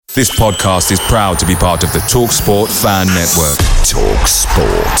This podcast is proud to be part of the TalkSport Fan Network.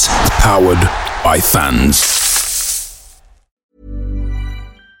 TalkSport. Powered by fans.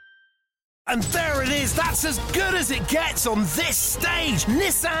 And there it is, that's as good as it gets on this stage.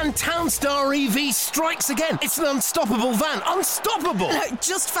 Nissan Townstar EV strikes again. It's an unstoppable van, unstoppable.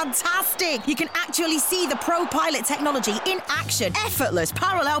 Just fantastic. You can actually see the ProPilot technology in action. Effortless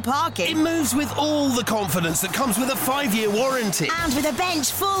parallel parking. It moves with all the confidence that comes with a 5-year warranty. And with a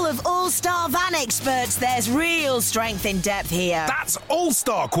bench full of all-star van experts, there's real strength in depth here. That's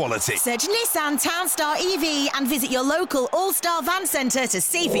all-star quality. Search Nissan Townstar EV and visit your local all-star van centre to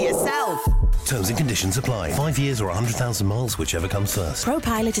see for yourself. Terms and conditions apply. 5 years or 100,000 miles, whichever comes first.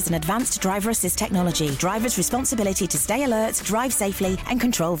 ProPilot is an advanced driver assist technology. Driver's responsibility to stay alert, drive safely and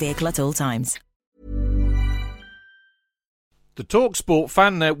control vehicle at all times. The TalkSport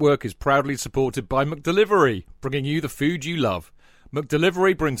Fan Network is proudly supported by McDelivery, bringing you the food you love.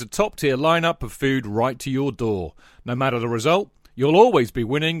 McDelivery brings a top-tier lineup of food right to your door. No matter the result, you'll always be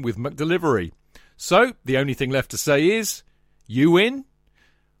winning with McDelivery. So, the only thing left to say is, you win?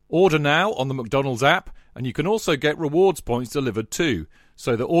 Order now on the McDonald's app, and you can also get rewards points delivered too,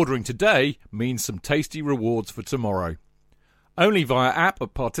 so that ordering today means some tasty rewards for tomorrow. Only via app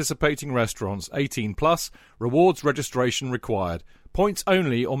at participating restaurants. 18 plus. Rewards registration required. Points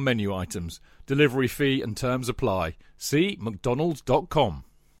only on menu items. Delivery fee and terms apply. See mcdonalds.com.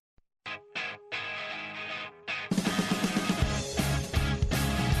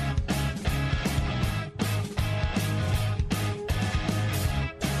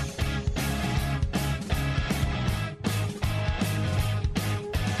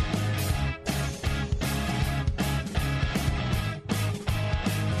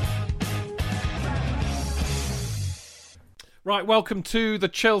 Right, welcome to the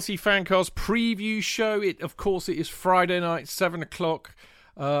Chelsea Fancast preview show. Of course, it is Friday night, 7 o'clock,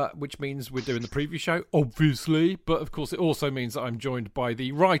 which means we're doing the preview show, obviously. But, of course, it also means that I'm joined by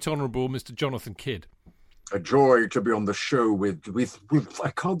the Right Honourable Mr. Jonathan Kidd. A joy to be on the show with I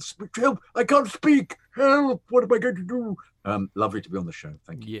can't speak. Help! I can't speak. Help! What am I going to do? Lovely to be on the show.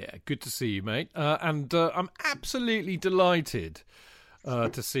 Thank you. Yeah, good to see you, mate. And I'm absolutely delighted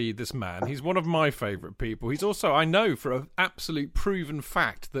to see this man. He's one of my favourite people. He's also, I know for an absolute proven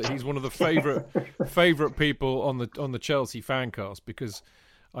fact, that he's one of the favourite people on the Chelsea Fancast, because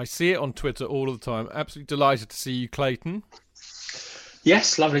I see it on Twitter all the time. Absolutely delighted to see you, Clayton.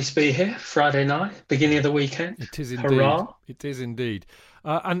 Yes, lovely to be here. Friday night, beginning of the weekend. It is indeed. Hurrah! It is indeed.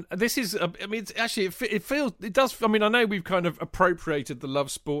 And this is, I mean, it's actually, it feels, it does, I mean, I know we've kind of appropriated the Love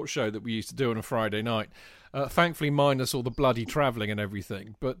Sports show that we used to do on a Friday night, thankfully minus all the bloody travelling and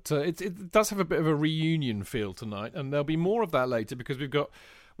everything, but it does have a bit of a reunion feel tonight, and there'll be more of that later, because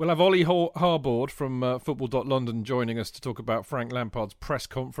we'll have Ollie Harbord from Football.London joining us to talk about Frank Lampard's press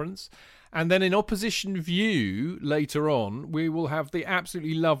conference. And then in Opposition View, later on, we will have the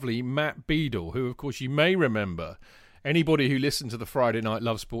absolutely lovely Matt Beadle, who, of course, you may remember. Anybody who listened to the Friday Night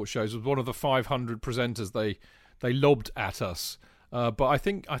Love Sports shows was one of the 500 presenters they lobbed at us. But I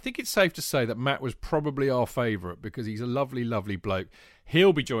think it's safe to say that Matt was probably our favourite, because he's a lovely, lovely bloke.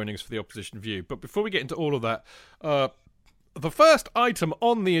 He'll be joining us for the Opposition View. But before we get into all of that, the first item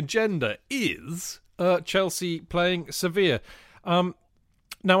on the agenda is Chelsea playing Sevilla.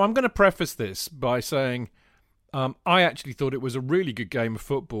 Now, I'm going to preface this by saying I actually thought it was a really good game of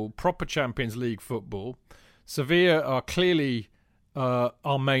football, proper Champions League football. Sevilla are clearly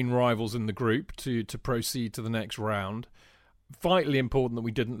our main rivals in the group to proceed to the next round. Vitally important that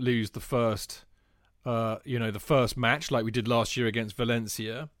we didn't lose the first match like we did last year against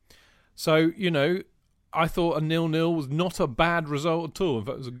Valencia. So, I thought a 0-0 was not a bad result at all. In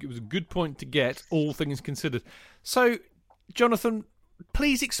fact, it was a good point to get, all things considered. So, Jonathan,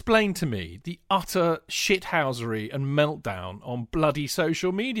 please explain to me the utter shithousery and meltdown on bloody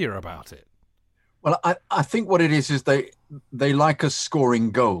social media about it. Well, I think what it is they like us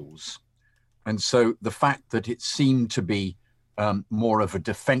scoring goals. And so the fact that it seemed to be more of a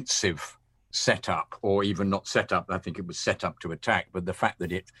defensive setup, or even not set up, I think it was set up to attack, but the fact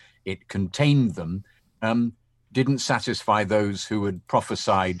that it contained them didn't satisfy those who had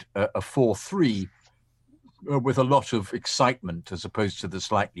prophesied a 4-3 with a lot of excitement, as opposed to the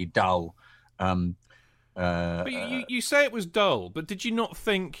slightly dull. But you say it was dull, but did you not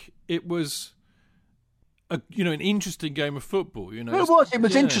think it was an interesting game of football? It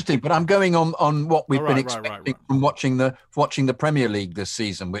was interesting, but I'm going on what we've been expecting from watching the Premier League this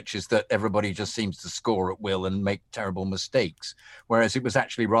season, which is that everybody just seems to score at will and make terrible mistakes, whereas it was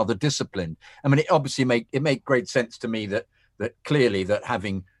actually rather disciplined. I mean, it obviously made great sense to me that clearly that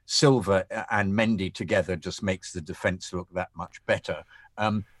having Silva and Mendy together just makes the defence look that much better.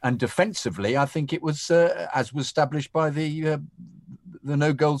 And defensively, I think it was, as was established by the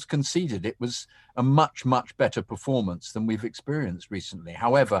no goals conceded, it was a much, much better performance than we've experienced recently.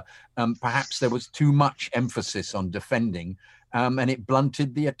 However, perhaps there was too much emphasis on defending, and it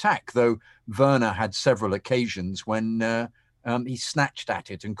blunted the attack, though Werner had several occasions when he snatched at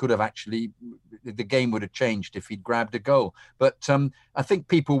it and could have actually, the game would have changed if he'd grabbed a goal. But I think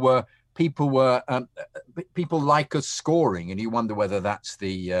people like us scoring, and you wonder whether that's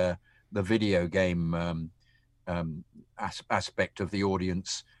the video game aspect of the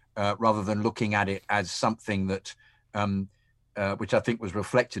audience, rather than looking at it as something that, which I think was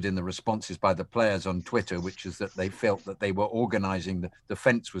reflected in the responses by the players on Twitter, which is that they felt that they were organising, the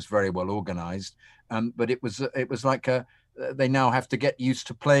defence was very well organised, but it was like they now have to get used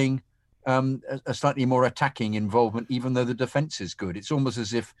to playing a slightly more attacking involvement, even though the defence is good. It's almost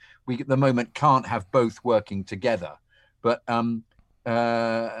as if we at the moment can't have both working together. But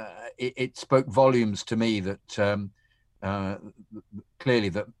it spoke volumes to me that clearly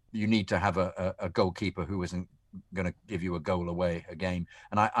that you need to have a goalkeeper who isn't going to give you a goal away a game.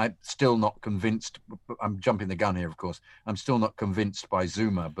 And I'm still not convinced. I'm jumping the gun here, of course. I'm still not convinced by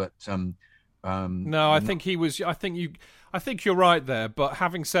Zuma, but no, I think he was. I think you're right there. But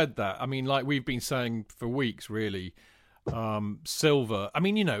having said that, I mean, like we've been saying for weeks, really, Silva. I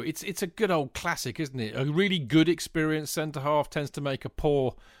mean, it's a good old classic, isn't it? A really good experienced centre half tends to make a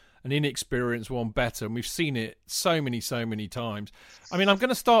poor, an inexperienced one better, and we've seen it so many times. I mean, I'm going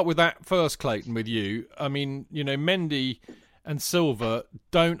to start with that first, Clayton, with you. I mean, Mendy and Silva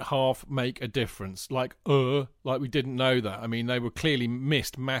don't half make a difference. Like we didn't know that. I mean, they were clearly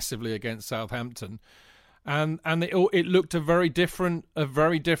missed massively against Southampton, and it looked a very different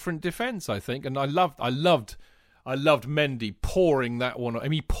defence, I think. And I loved Mendy pouring that one. I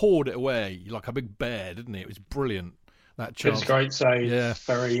mean, he poured it away like a big bear, didn't he? It was brilliant. That chance. It's great save. Yeah.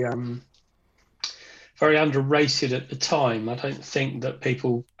 Very underrated at the time. I don't think that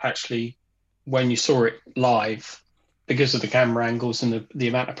people actually, when you saw it live, because of the camera angles and the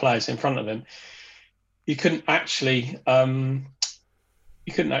amount of players in front of him, you couldn't actually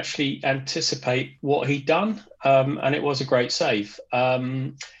anticipate what he'd done, and it was a great save.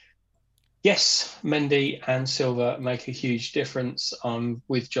 Yes, Mendy and Silva make a huge difference.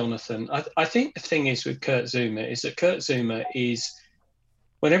 With Jonathan. I think the thing is with Kurt Zouma is that Kurt Zouma is,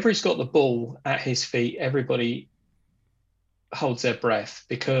 whenever he's got the ball at his feet, everybody holds their breath,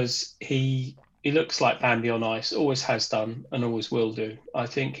 because he looks like Bambi on ice, always has done and always will do. I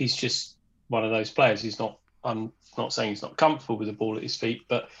think he's just one of those players. I'm not saying he's not comfortable with the ball at his feet,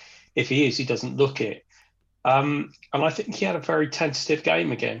 but if he is, he doesn't look it. And I think he had a very tentative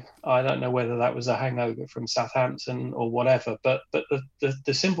game again. I don't know whether that was a hangover from Southampton or whatever, but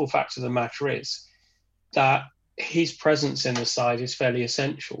the simple fact of the matter is that his presence in the side is fairly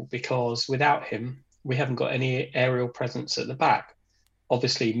essential, because without him, we haven't got any aerial presence at the back.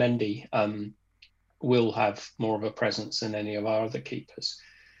 Obviously, Mendy will have more of a presence than any of our other keepers.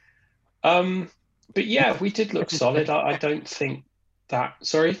 But yeah, we did look solid. I don't think that...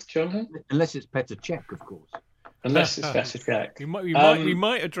 Sorry, Jonathan? Unless it's Petr Cech, of course. Unless it's Petr Cech. We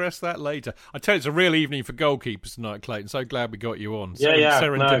might address that later. I tell you, it's a real evening for goalkeepers tonight, Clayton. So glad we got you on.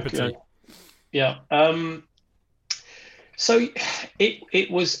 Serendipity. Yeah. So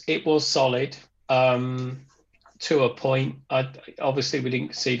it was solid to a point. Obviously, we didn't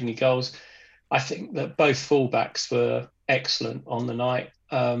concede any goals. I think that both fullbacks were excellent on the night.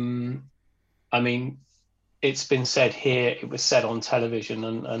 I mean, it's been said here, it was said on television,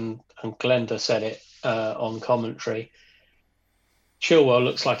 and Glenda said it on commentary. Chilwell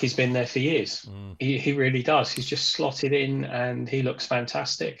looks like he's been there for years. He really does. He's just slotted in and he looks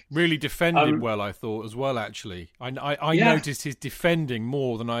fantastic. Really defended well, I thought, as well, actually. I noticed his defending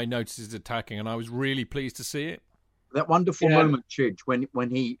more than I noticed his attacking, and I was really pleased to see it. That wonderful moment, Chidge,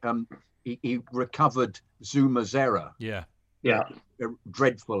 when he recovered Zuma's error. Yeah. A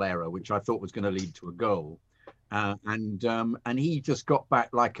dreadful error, which I thought was going to lead to a goal. And he just got back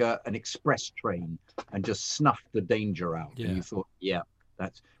like an express train and just snuffed the danger out. Yeah. And you thought,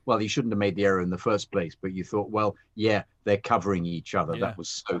 he shouldn't have made the error in the first place, but you thought, they're covering each other. Yeah. That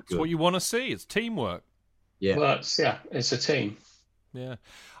was so good. That's what you want to see. It's teamwork. Yeah. Well, it's a team. Yeah.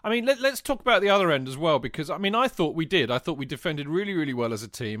 I mean, let's talk about the other end as well, because, I mean, I thought we did. I thought we defended really, really well as a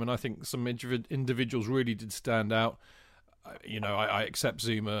team, and I think some individuals really did stand out. I accept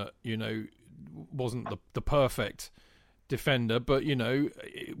Zouma, wasn't the perfect defender, but,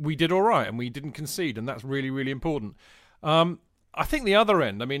 we did all right and we didn't concede, and that's really, really important. I think the other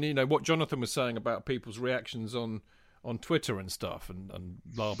end, I mean, what Jonathan was saying about people's reactions on Twitter and stuff and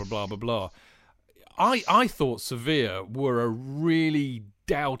blah, blah, blah, blah, blah. I thought Sevilla were a really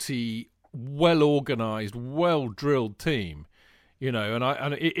doughty, well organised, well drilled team, you know,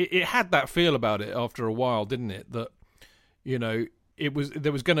 and it had that feel about it after a while, didn't it? That, you know,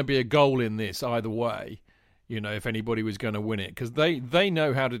 there was going to be a goal in this either way, you know, if anybody was going to win it, because they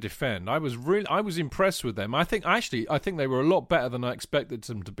know how to defend. I was impressed with them. I think they were a lot better than I expected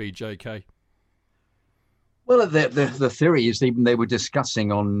them to be, JK. Well, the theory is, even they were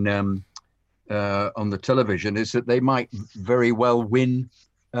discussing on the television, is that they might very well win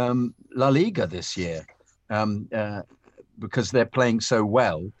La Liga this year, because they're playing so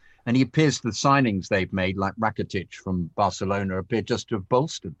well. And he appears the signings they've made, like Rakitic from Barcelona, appear just to have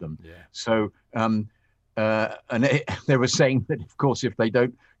bolstered them. Yeah. So, and they were saying that, of course, if they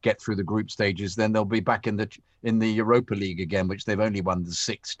don't get through the group stages, then they'll be back in the Europa League again, which they've only won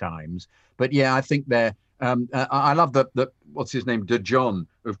 6 times. But yeah, I think they're. I love that. What's his name? De Jong,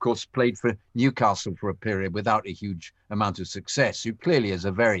 of course, played for Newcastle for a period without a huge amount of success. Who clearly is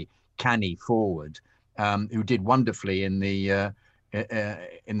a very canny forward, who did wonderfully in the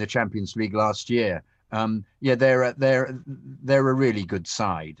Champions League last year. Yeah, they're a really good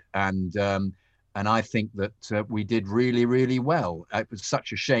side, and I think that we did really, really well. It was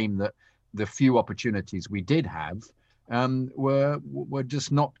such a shame that the few opportunities we did have were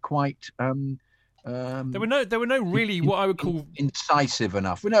just not quite. There were no really what I would call incisive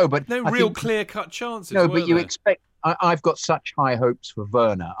enough. No, but no real clear-cut chances. No, but you expect. I've got such high hopes for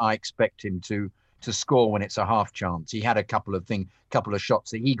Werner. I expect him to score when it's a half chance. He had a couple of shots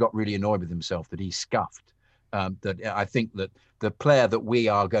that he got really annoyed with himself that he scuffed. That I think that the player that we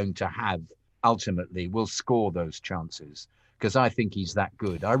are going to have ultimately will score those chances, because I think he's that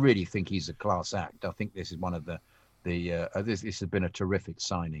good. I really think he's a class act. I think this is one of this has been a terrific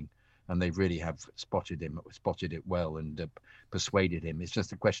signing, and they really have spotted it well, and persuaded him. It's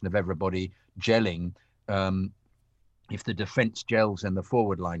just a question of everybody gelling. If the defence gels and the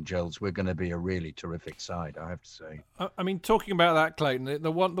forward line gels, we're going to be a really terrific side, I have to say. I mean, talking about that, Clayton,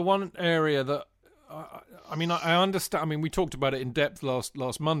 the one area that I understand. I mean, we talked about it in depth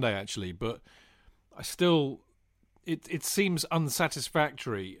last Monday, actually, but I still it seems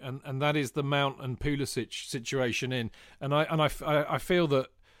unsatisfactory, and that is the Mount and Pulisic situation and I feel that,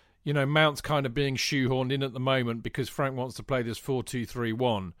 you know, Mount's kind of being shoehorned in at the moment because Frank wants to play this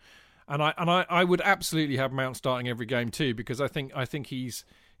 4-2-3-1. And I would absolutely have Mount starting every game too, because I think he's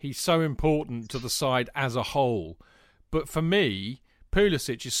so important to the side as a whole. But for me,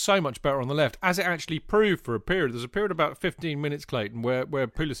 Pulisic is so much better on the left, as it actually proved for a period. There's a period of about 15 minutes, Clayton, where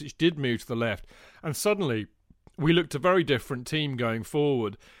Pulisic did move to the left, and suddenly we looked a very different team going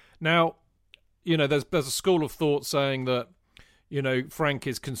forward. Now, you know, there's a school of thought saying that, you know, Frank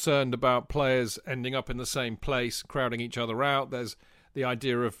is concerned about players ending up in the same place, crowding each other out. There's the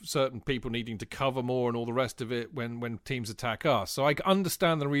idea of certain people needing to cover more and all the rest of it when teams attack us. So I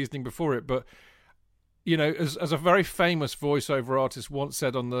understand the reasoning before it, but, you know, as a very famous voiceover artist once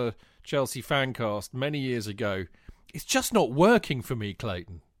said on the Chelsea Fancast many years ago, it's just not working for me,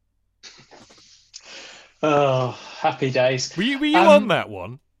 Clayton. Oh, happy days. Were you on that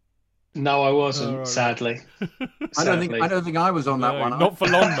one? No, I wasn't, right. Sadly. I don't think I was on that one. Not for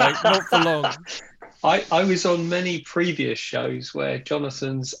long, mate. Not for long. I was on many previous shows where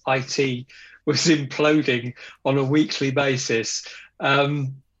Jonathan's IT was imploding on a weekly basis,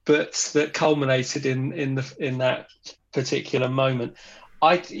 but that culminated in that particular moment.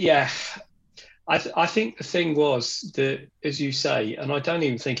 I think the thing was that, as you say, and I don't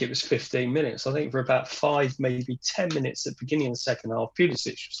even think it was 15 minutes. I think for about 5, maybe 10 minutes at the beginning of the second half,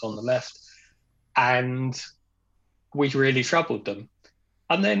 Pulisic was on the left, and we really troubled them.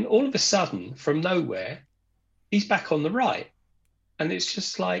 And then all of a sudden, from nowhere, he's back on the right. And it's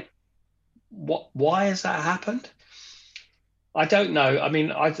just like, why has that happened? I don't know. I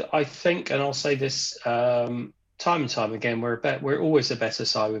mean, I think, and I'll say this time and time again, we're always a better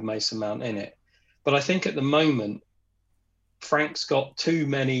side with Mason Mount in it. But I think at the moment, Frank's got too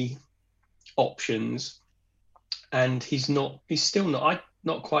many options, and he's still not. I'm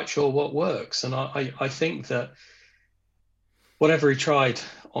not quite sure what works. And I think that whatever he tried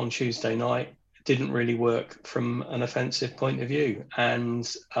on Tuesday night didn't really work from an offensive point of view. And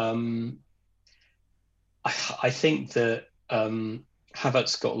I think that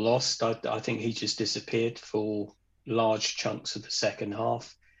Havertz got lost. I think he just disappeared for large chunks of the second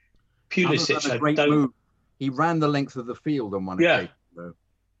half. Pulisic, a great move. He ran the length of the field on one occasion, though.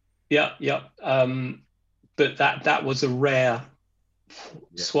 Yeah. But that was a rare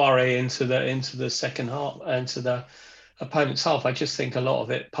soiree into the second half, into the opponent's half. I just think a lot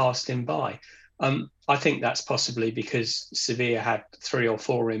of it passed him by. I think that's possibly because Sevilla had 3 or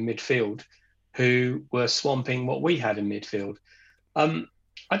 4 in midfield who were swamping what we had in midfield.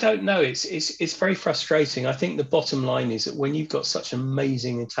 I don't know. It's very frustrating. I think the bottom line is that when you've got such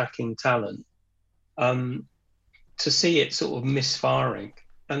amazing attacking talent, to see it sort of misfiring.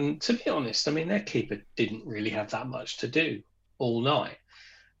 And to be honest, I mean, their keeper didn't really have that much to do all night.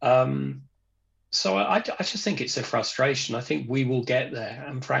 So I just think it's a frustration. I think we will get there,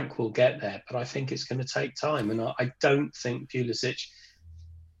 and Frank will get there, but I think it's going to take time. And I don't think Pulisic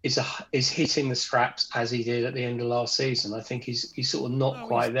is hitting the straps as he did at the end of last season. I think he's sort of not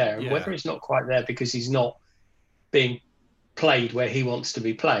quite there. And whether he's not quite there because he's not being played where he wants to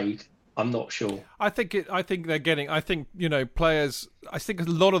be played, I'm not sure. I think they're getting. I think players. I think a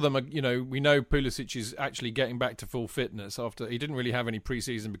lot of them are. We know Pulisic is actually getting back to full fitness after he didn't really have any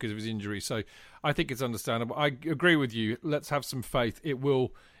pre-season because of his injury. So I think it's understandable. I agree with you. Let's have some faith. It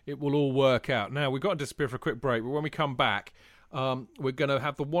will all work out. Now we've got to disappear for a quick break, but when we come back, we're going to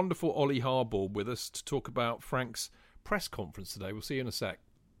have the wonderful Ollie Harbord with us to talk about Frank's press conference today. We'll see you in a sec.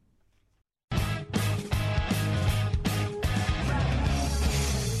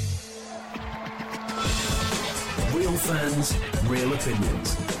 Real fans, real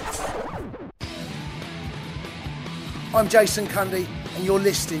opinions. I'm Jason Cundy, and you're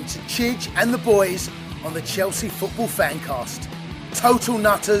listening to Chidge and the boys on the Chelsea Football Fancast. Total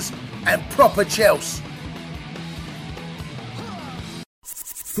nutters and proper Chelsea.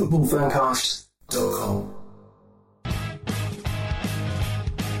 Footballfancast.com.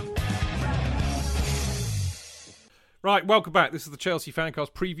 Right, welcome back. This is the Chelsea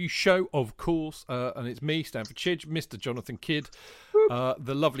Fancast preview show, of course, and it's me, Stanford Chidge, Mr. Jonathan Kidd,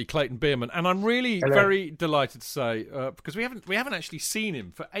 the lovely Clayton Bierman, and I'm really very delighted to say because we haven't actually seen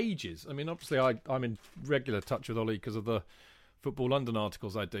him for ages. I mean, obviously, I'm in regular touch with Ollie because of the Football London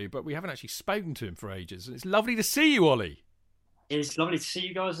articles I do, but we haven't actually spoken to him for ages, and it's lovely to see you, Ollie. It's lovely to see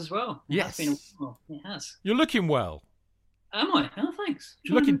you guys as well. Yes, it has. You're looking well. Am I? Oh, thanks.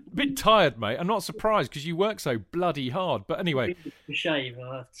 You're looking a bit tired, mate. I'm not surprised because you work so bloody hard. But anyway, a shave,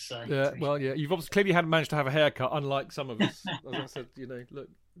 I have to say. Yeah, well, yeah, you've obviously clearly hadn't managed to have a haircut, unlike some of us. As I said, look.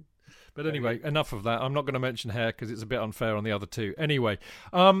 But anyway, enough of that. I'm not going to mention hair because it's a bit unfair on the other two. Anyway,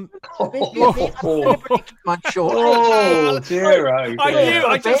 my short. Oh dear!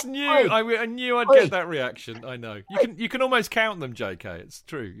 I just knew. I knew I'd get that reaction. I know. You can almost count them, JK. It's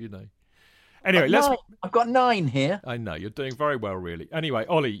true. Anyway, I've got 9 here. I know you're doing very well, really. Anyway,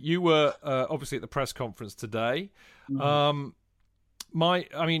 Ollie, you were obviously at the press conference today. Some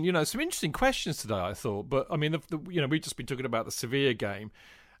interesting questions today, I thought. But I mean, we've just been talking about the Sevilla game,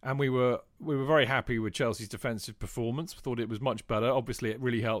 and we were very happy with Chelsea's defensive performance. We thought it was much better. Obviously, it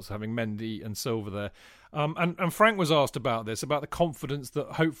really helps having Mendy and Silva there. And Frank was asked about this, about the confidence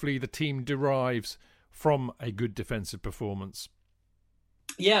that hopefully the team derives from a good defensive performance.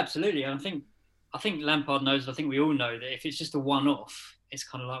 Yeah, absolutely. And I think Lampard knows. I think we all know that if it's just a one-off, it's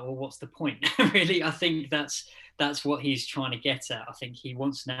kind of like, well, what's the point? Really, I think that's what he's trying to get at. I think he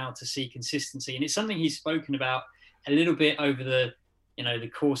wants now to see consistency, and it's something he's spoken about a little bit over the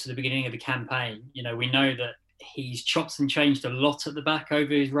course of the beginning of the campaign. We know that he's chopped and changed a lot at the back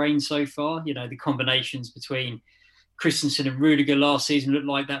over his reign so far. The combinations between Christensen and Rudiger last season looked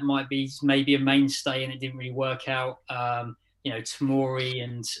like that might be maybe a mainstay, and it didn't really work out. Tomori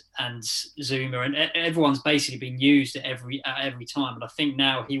and Zuma, and everyone's basically been used at every time. And I think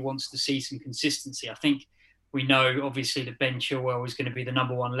now he wants to see some consistency. I think we know, obviously, that Ben Chilwell is going to be the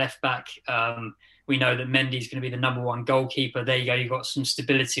number one left back. We know that Mendy's going to be the number one goalkeeper. There you go. You've got some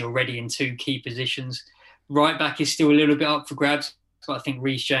stability already in 2 key positions. Right back is still a little bit up for grabs, but I think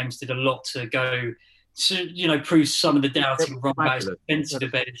Reece James did a lot to go to, prove some of the doubting wrong about his defensive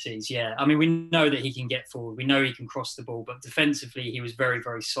abilities. Yeah, I mean, we know that he can get forward. We know he can cross the ball, but defensively he was very,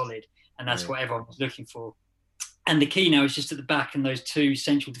 very solid, and that's what everyone was looking for. And the key now is just at the back and those 2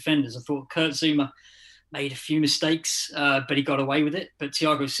 central defenders. I thought Kurt Zouma made a few mistakes, but he got away with it. But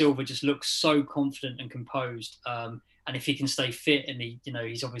Thiago Silva just looks so confident and composed. And if he can stay fit, and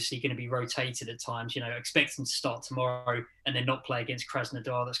he's obviously going to be rotated at times, expect him to start tomorrow and then not play against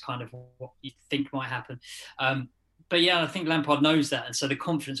Krasnodar. That's kind of what you think might happen. But yeah, I think Lampard knows that. And so the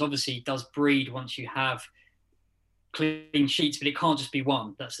confidence obviously does breed once you have clean sheets, but it can't just be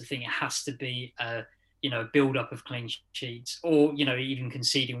one. That's the thing. It has to be a build-up of clean sheets, or, even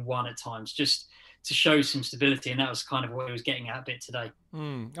conceding one at times, just to show some stability. And that was kind of what he was getting at a bit today.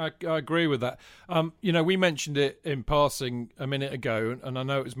 I agree with that. We mentioned it in passing a minute ago, and I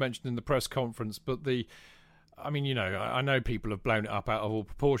know it was mentioned in the press conference, but I know people have blown it up out of all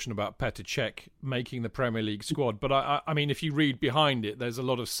proportion about Petr Cech making the Premier League squad, but I mean, if you read behind it, there's a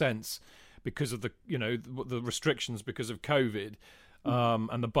lot of sense because of the restrictions because of COVID.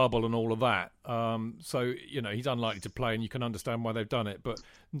 and the bubble and all of that. So he's unlikely to play, and you can understand why they've done it. But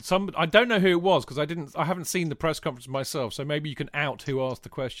I don't know who it was because I haven't seen the press conference myself. So maybe you can out who asked the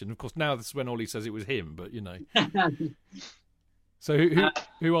question. Of course, now this is when Ollie says it was him, but So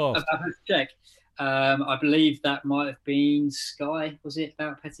who asked? About Petr Cech. I believe that might have been Sky. Was it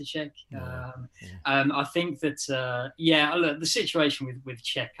about Petr Cech? I think that look, the situation with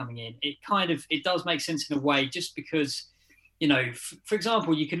Cech coming in, it does make sense in a way, just because for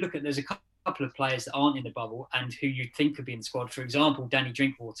example, you could look at there's a couple of players that aren't in the bubble and who you'd think could be in the squad. For example, Danny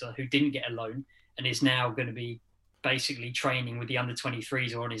Drinkwater, who didn't get a loan and is now going to be basically training with the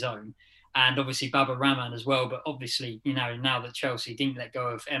under-23s or on his own. And obviously Baba Rahman as well. But obviously, now that Chelsea didn't let go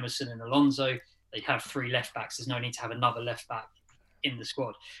of Emerson and Alonso, they have 3 left backs. There's no need to have another left back in the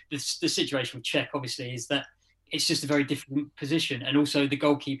squad. The situation with Cech, obviously, is that it's just a very different position. And also the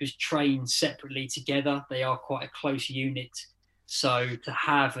goalkeepers train separately together. They are quite a close unit. So to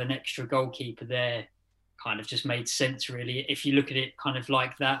have an extra goalkeeper there kind of just made sense, really. If you look at it kind of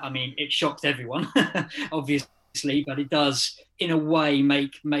like that, I mean, it shocked everyone, obviously, but it does, in a way,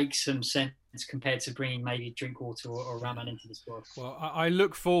 make some sense compared to bringing maybe Drinkwater or Rahman into the squad. Well, I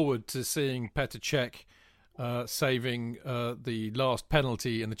look forward to seeing Petr Cech saving the last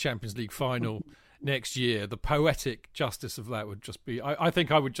penalty in the Champions League final next year. The poetic justice of that would just be... I think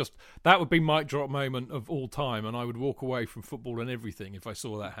that would be mic drop moment of all time, and I would walk away from football and everything if I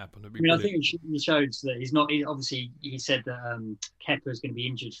saw that happen. I think it shows that he's not... Obviously, he said that Kepa is going to be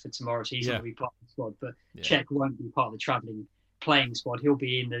injured for tomorrow, so he's not going to be part of the squad, but Cech won't be part of the travelling playing squad. He'll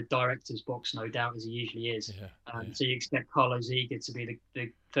be in the director's box, no doubt, as he usually is. So you expect Carlos Ziga to be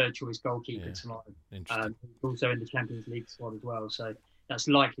the third choice goalkeeper tomorrow. Also in the Champions League squad as well. So that's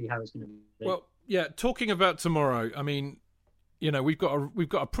likely how it's going to be. Well, yeah. Talking about tomorrow, I mean, we've got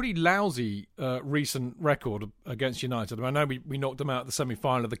a pretty lousy recent record against United. I know we knocked them out at the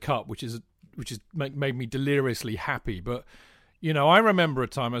semi-final of the Cup, which made me deliriously happy, but. I remember a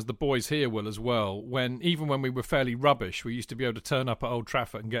time, as the boys here will as well, when even when we were fairly rubbish, we used to be able to turn up at Old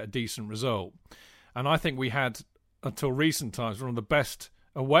Trafford and get a decent result. And I think we had, until recent times, one of the best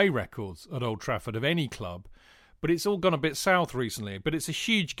away records at Old Trafford of any club. But it's all gone a bit south recently. But it's a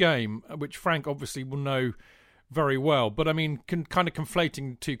huge game, which Frank obviously will know very well. But, I mean, kind of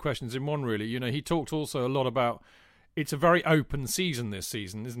conflating 2 questions in one, really. He talked also a lot about... It's a very open season this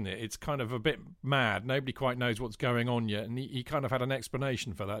season, isn't it? It's kind of a bit mad. Nobody quite knows what's going on yet. And he kind of had an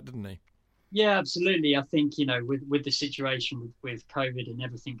explanation for that, didn't he? Yeah, absolutely. I think, with the situation with COVID and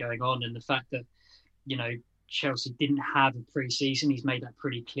everything going on, and the fact that, Chelsea didn't have a pre-season, he's made that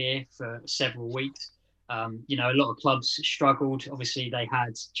pretty clear for several weeks. A lot of clubs struggled. Obviously,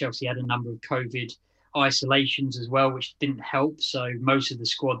 Chelsea had a number of COVID isolations as well, which didn't help. So most of the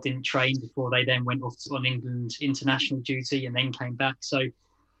squad didn't train before they then went off on England international duty and then came back. So,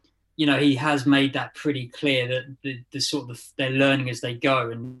 he has made that pretty clear that the sort of they're learning as they go,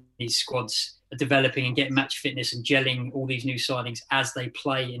 and these squads are developing and getting match fitness and gelling all these new signings as they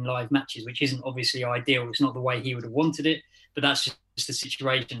play in live matches, which isn't obviously ideal. It's not the way he would have wanted it, but that's just the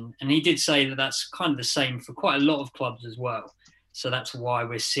situation. And he did say that that's kind of the same for quite a lot of clubs as well. So that's why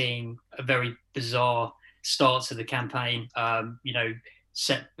we're seeing a very bizarre start to the campaign.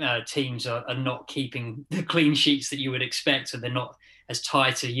 Teams are not keeping the clean sheets that you would expect, so they're not as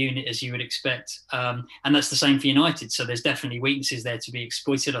tight a unit as you would expect. And that's the same for United. So there's definitely weaknesses there to be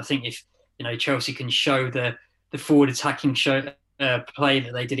exploited. I think if Chelsea can show the forward attacking play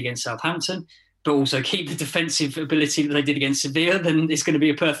that they did against Southampton, but also keep the defensive ability that they did against Sevilla, then it's going to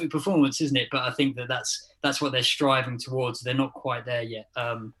be a perfect performance, isn't it? But I think that's what they're striving towards. They're not quite there yet.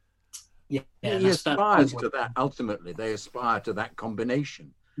 He aspires to that. Ultimately, they aspire to that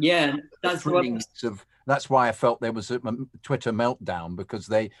combination. Yeah, that's why I felt there was a Twitter meltdown, because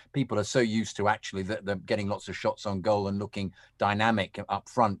people are so used to actually they're getting lots of shots on goal and looking dynamic up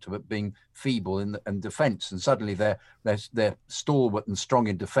front, but being feeble in defence, and suddenly they're stalwart and strong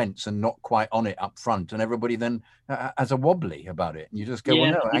in defence and not quite on it up front, and everybody then has a wobbly about it, and you just go,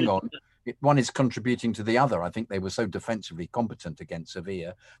 well, no, hang on. One is contributing to the other. I think they were so defensively competent against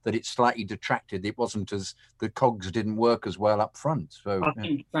Sevilla that it slightly detracted. It wasn't as the cogs didn't work as well up front. So I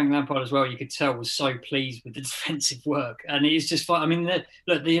think Frank Lampard as well, you could tell, was so pleased with the defensive work, and it's just fun. I mean,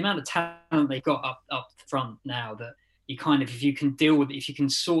 the amount of talent they got up front now, that you kind of, if you can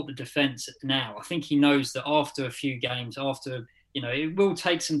sort the defence now, I think he knows that after a few games, it will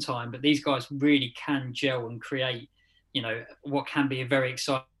take some time, but these guys really can gel and create, what can be a very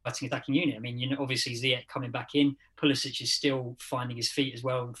exciting attacking unit. I mean, obviously Ziyech coming back in, Pulisic is still finding his feet as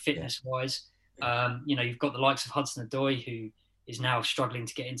well, fitness-wise. You've got the likes of Hudson-Odoi, who is now struggling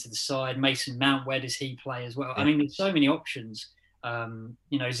to get into the side. Mason Mount, where does he play as well? I mean, there's so many options.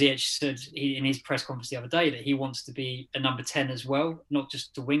 Ziyech said in his press conference the other day that he wants to be a number 10 as well, not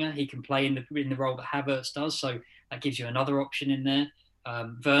just a winger. He can play in the role that Havertz does, so that gives you another option in there.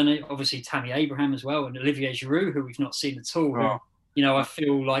 Werner, obviously Tammy Abraham as well, and Olivier Giroud, who we've not seen at all. Oh. I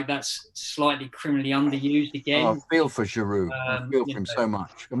feel like that's slightly criminally underused again. I feel for Giroud. I feel for him so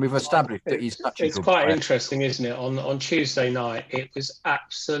much. And we've established that he's such a good It's quite player. interesting, isn't it? On Tuesday night, it was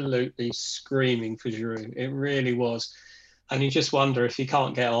absolutely screaming for Giroud. It really was. And you just wonder, if he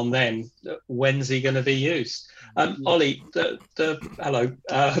can't get on then, when's he going to be used? Ollie, the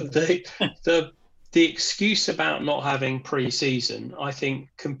excuse about not having pre-season, I think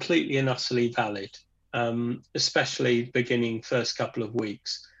completely and utterly valid. Especially beginning first couple of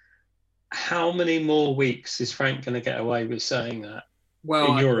weeks. How many more weeks is Frank going to get away with saying that?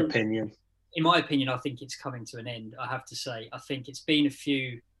 Well, in your opinion? In my opinion, I think it's coming to an end. I have to say, I think it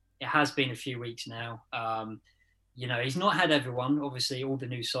has been a few weeks now. He's not had everyone, obviously, all the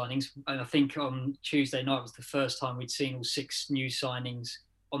new signings. And I think on Tuesday night was the first time we'd seen all 6 new signings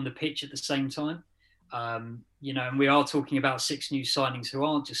on the pitch at the same time. And we are talking about 6 new signings who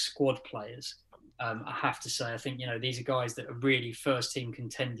aren't just squad players. I have to say, I think, these are guys that are really first team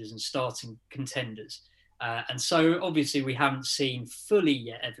contenders and starting contenders. And so obviously we haven't seen fully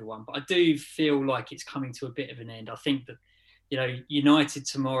yet everyone, but I do feel like it's coming to a bit of an end. I think that, United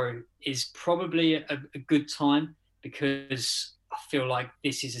tomorrow is probably a good time, because I feel like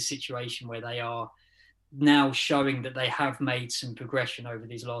this is a situation where they are now showing that they have made some progression over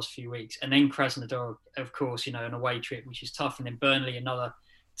these last few weeks. And then Krasnodar, of course, an away trip, which is tough. And then Burnley, another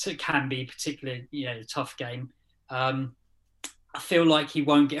can be particularly, a tough game. I feel like he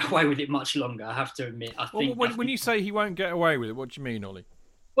won't get away with it much longer, I have to admit. When you say he won't get away with it, what do you mean, Ollie?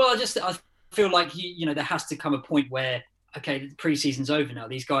 Well, I feel like there has to come a point where, okay, the pre-season's over now.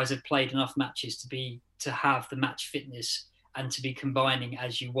 These guys have played enough matches to have the match fitness and to be combining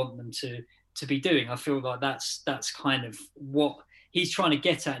as you want them to be doing. I feel like that's kind of what he's trying to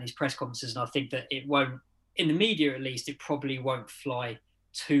get at in his press conferences, and I think that it won't, in the media at least, it probably won't fly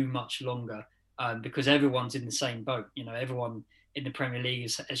too much longer, because everyone's in the same boat. Everyone in the Premier League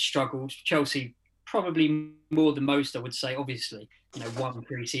has struggled. Chelsea probably more than most, I would say. Obviously, one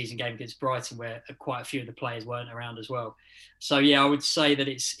pre-season game against Brighton where quite a few of the players weren't around as well. So yeah, I would say that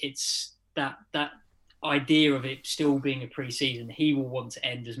it's that idea of it still being a pre-season, he will want to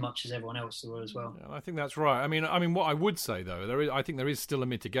end as much as everyone else will as well. Yeah, I think that's right. I mean, what I would say though, I think there is still a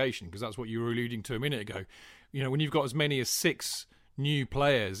mitigation, because that's what you were alluding to a minute ago. When you've got as many as 6 new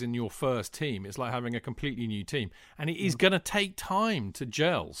players in your first team, it's like having a completely new team, and it is going to take time to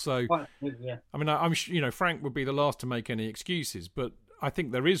gel. So, yeah. I mean, I'm Frank would be the last to make any excuses, but I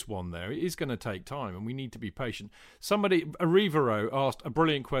think there is one there. It is going to take time, and we need to be patient. Arivaro asked a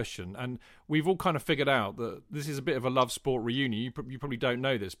brilliant question, and we've all kind of figured out that this is a bit of a Love Sport reunion. You probably don't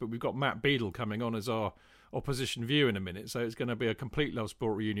know this, but we've got Matt Beadle coming on as our opposition view in a minute, so it's going to be a complete Love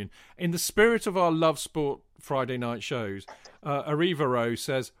Sport reunion. In the spirit of our Love Sport Friday night shows, Arivaro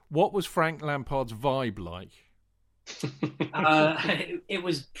says, what was Frank Lampard's vibe like? It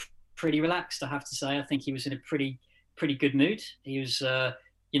was pretty relaxed, I have to say. I think he was in a pretty good mood. He was, I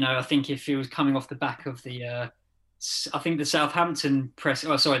think if he was coming off the back of the Southampton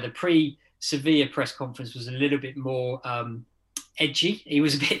the pre-Sevilla press conference was a little bit more edgy. He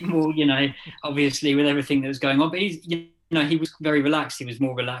was a bit more, obviously with everything that was going on, but he was very relaxed. He was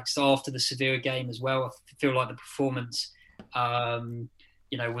more relaxed after the Sevilla game as well. I feel like the performance,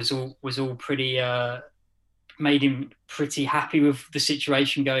 was all pretty, made him pretty happy with the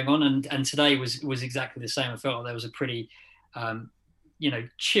situation going on. And today was exactly the same. I felt like there was a pretty,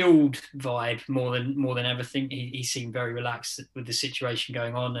 chilled vibe more than everything. He seemed very relaxed with the situation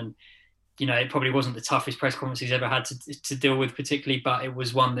going on, and it probably wasn't the toughest press conference he's ever had to deal with particularly, but it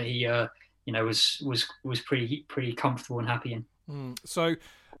was one that he, was pretty comfortable and happy in. So,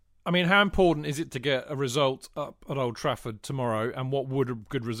 I mean, how important is it to get a result up at Old Trafford tomorrow, and what would a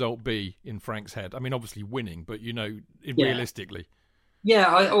good result be in Frank's head? I mean, obviously winning, but realistically.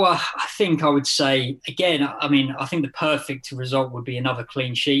 Yeah, I think I would say, again, I think the perfect result would be another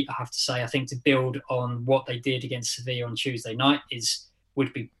clean sheet, I have to say. I think to build on what they did against Sevilla on Tuesday night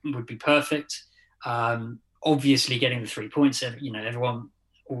would be perfect. Obviously, getting the 3 points, everyone,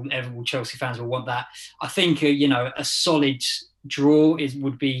 all Chelsea fans will want that. I think a solid draw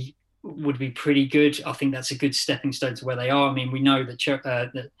would be pretty good. I think that's a good stepping stone to where they are. I mean, we know that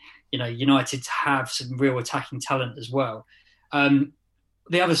United have some real attacking talent as well.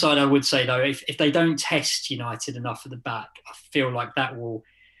 The other side, I would say though, if they don't test United enough at the back, I feel like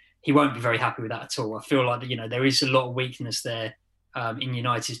he won't be very happy with that at all. I feel like there is a lot of weakness there in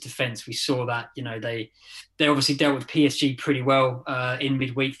United's defence. We saw that, they obviously dealt with PSG pretty well in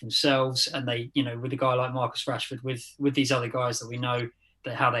midweek themselves, and they, with a guy like Marcus Rashford, with these other guys that we know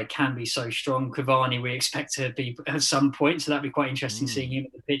that how they can be so strong. Cavani, we expect to be at some point, so that'd be quite interesting seeing him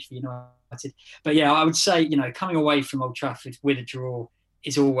at the pitch for United. But yeah, I would say, coming away from Old Trafford with a draw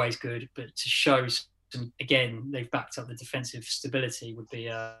is always good, but to show again, they've backed up the defensive stability would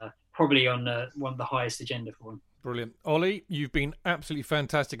be probably on one of the highest agenda for them. Brilliant. Ollie, you've been absolutely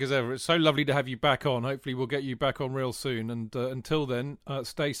fantastic as ever. It's so lovely to have you back on. Hopefully we'll get you back on real soon. And until then,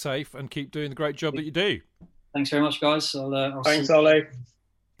 stay safe and keep doing the great job that you do. Thanks very much, guys. Thanks, Ollie.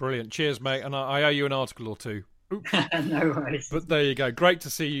 Brilliant. Cheers, mate. And I owe you an article or two. No worries. But there you go. Great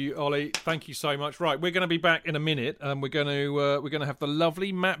to see you, Ollie. Thank you so much. Right, we're going to be back in a minute, and we're going to have the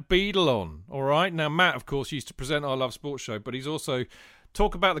lovely Matt Beadle on. All right. Now, Matt, of course, used to present our Love Sports show, but he's also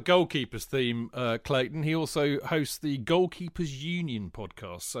talk about the goalkeepers theme, Clayton. He also hosts the Goalkeepers Union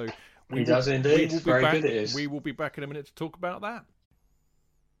podcast. So he does indeed. Very good it is. We will be back in a minute to talk about that.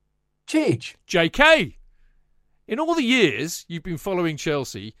 Chidge. JK. In all the years you've been following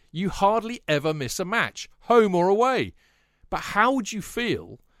Chelsea, you hardly ever miss a match, home or away. But how would you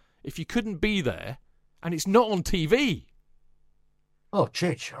feel if you couldn't be there and it's not on TV? Oh,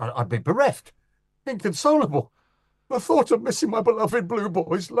 Chidge, I'd be bereft. Inconsolable. The thought of missing my beloved Blue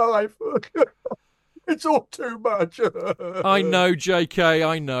Boys live. It's all too much. I know, JK,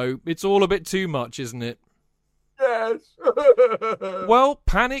 I know. It's all a bit too much, isn't it? Yes. Well,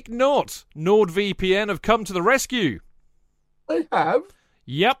 panic not. NordVPN have come to the rescue. They have?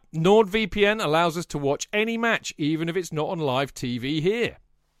 Yep, NordVPN allows us to watch any match, even if it's not on live TV here.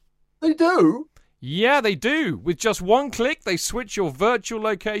 They do? Yeah, they do. With just one click, they switch your virtual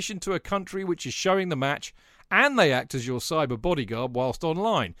location to a country which is showing the match, and they act as your cyber bodyguard whilst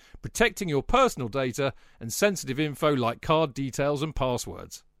online, protecting your personal data and sensitive info like card details and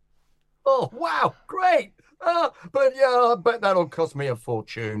passwords. Oh, wow, great. But yeah, I bet that'll cost me a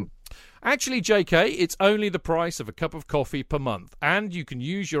fortune. Actually, JK, it's only the price of a cup of coffee per month, and you can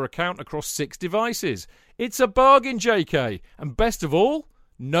use your account across 6 devices. It's a bargain, JK, and best of all,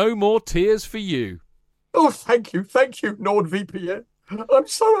 no more tears for you. Oh, thank you, NordVPN. I'm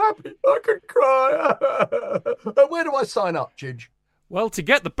so happy I could cry. Where do I sign up, Chidge? Well, to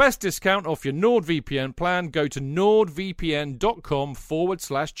get the best discount off your NordVPN plan, go to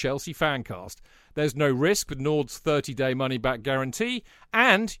nordvpn.com/Chelsea Fancast. There's no risk with Nord's 30-day money-back guarantee,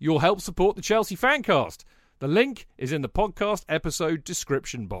 and you'll help support the Chelsea Fancast. The link is in the podcast episode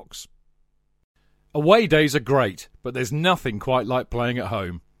description box. Away days are great, but there's nothing quite like playing at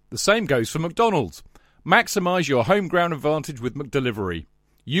home. The same goes for McDonald's. Maximise your home ground advantage with McDelivery.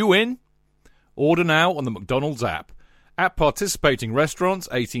 You in? Order now on the McDonald's app. At participating restaurants,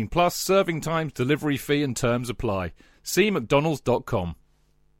 18 plus, serving times, delivery fee and terms apply. See mcdonalds.com.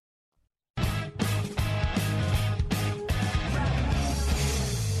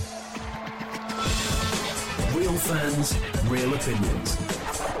 Real fans, real opinions.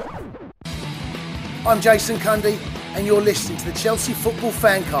 I'm Jason Cundy, and you're listening to the Chelsea Football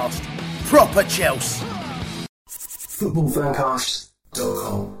Fancast. Proper Chelsea.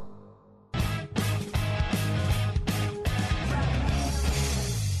 Footballfancast.com.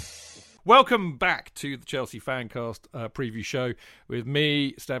 Welcome back to the Chelsea Fancast preview show with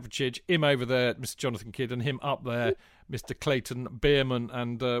me, Stafford Chidge, him over there, Mr. Jonathan Kidd, and him up there, Mr. Clayton Bierman.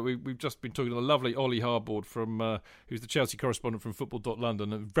 And we've just been talking to the lovely Ollie Harbord, who's the Chelsea correspondent from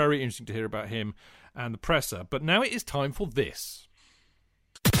Football.London. And very interesting to hear about him and the presser. But now it is time for this.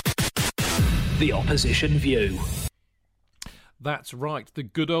 The Opposition View. That's right, the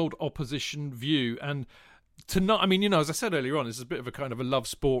good old Opposition View. And tonight, I mean, as I said earlier on, this is a bit of a kind of a love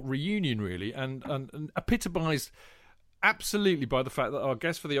sport reunion, really, and epitomised absolutely by the fact that our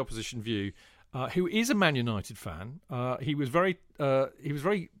guest for the Opposition View, who is a Man United fan, he was very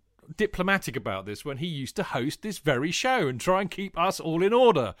diplomatic about this when he used to host this very show and try and keep us all in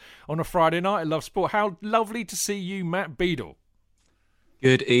order on a Friday night at Love Sport. How lovely to see you, Matt Beadle.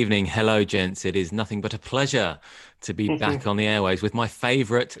 Good evening. Hello, gents. It is nothing but a pleasure to be back on the airwaves with my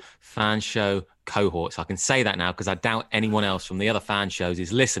favourite fan show cohorts. I can say that now because I doubt anyone else from the other fan shows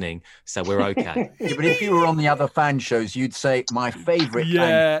is listening, so we're okay. Yeah, but if you were on the other fan shows, you'd say my favourite.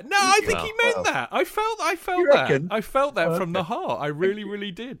 Yeah, no, I think he meant that. I felt that. I felt that from the heart. I really, really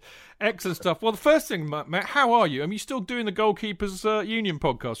did. Excellent stuff. Well, the first thing, Matt, how are you? Are you still doing the Goalkeepers Union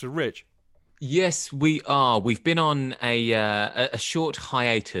podcast with Rich? Yes, we are. We've been on a short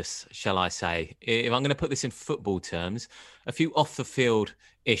hiatus, shall I say. If I'm going to put this in football terms, a few off-the-field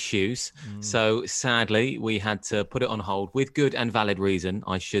issues. So sadly, we had to put it on hold with good and valid reason,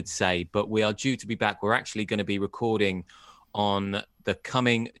 I should say. But we are due to be back. We're actually going to be recording on the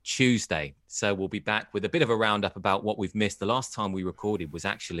coming Tuesday. So we'll be back with a bit of a roundup about what we've missed. The last time we recorded was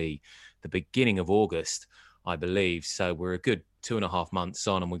actually the beginning of August, I believe. So we're a good 2.5 months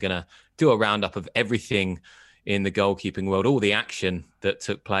on, and we're going to do a roundup of everything in the goalkeeping world, all the action that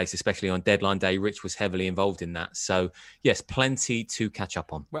took place, especially on deadline day. Rich was heavily involved in that. So yes, plenty to catch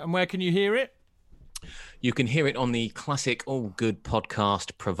up on. And where can you hear it? You can hear it on the classic all good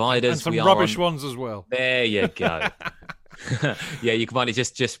podcast providers. And some rubbish ones as well. There you go. Yeah, you can find it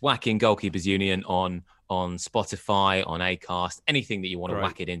just whack in Goalkeepers Union on Spotify, on Acast, anything that you want to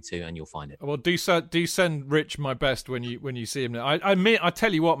whack it into, and you'll find it. Well, do send Rich my best when you see him. I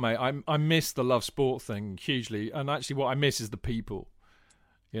tell you what, mate, I miss the Love Sport thing hugely, and actually what I miss is the people.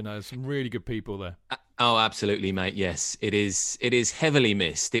 You know, some really good people there. Oh, absolutely, mate. Yes, it is heavily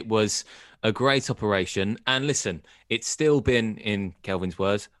missed. It was a great operation, and listen, it's still been, in Kelvin's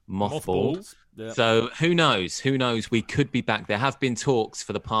words, mothballed. Yeah. So who knows? Who knows? We could be back. There have been talks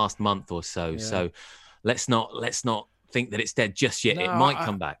for the past month or so. Yeah. So let's not think that it's dead just yet. No, it might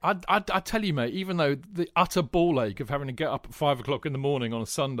come back. I tell you, mate, even though the utter ball ache of having to get up at 5 o'clock in the morning on a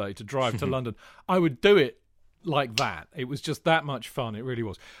Sunday to drive to London, I would do it like that. It was just that much fun. It really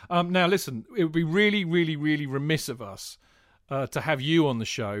was. Now, listen, it would be really, really, really remiss of us to have you on the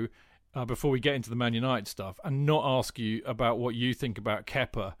show before we get into the Man United stuff and not ask you about what you think about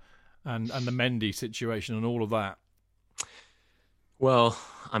Kepa and the Mendy situation and all of that. Well,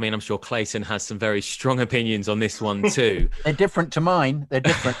 I mean, I'm sure Clayton has some very strong opinions on this one too. They're different to mine. They're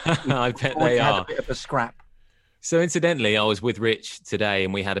different. I bet they are. A bit of a scrap. So incidentally, I was with Rich today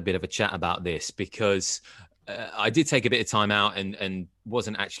and we had a bit of a chat about this because I did take a bit of time out and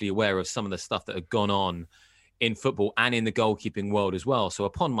wasn't actually aware of some of the stuff that had gone on in football and in the goalkeeping world as well. So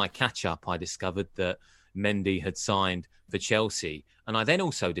upon my catch-up, I discovered that Mendy had signed for Chelsea. And I then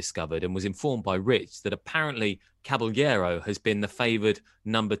also discovered and was informed by Rich that apparently Caballero has been the favoured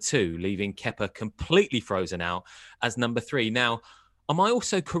number 2, leaving Kepa completely frozen out as number 3. Now, am I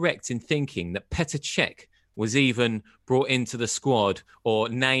also correct in thinking that Petr Cech was even brought into the squad or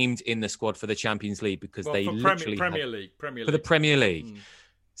named in the squad for the Champions League because they literally Premier League for the Premier League?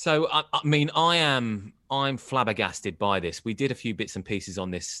 So, I mean, I'm flabbergasted by this. We did a few bits and pieces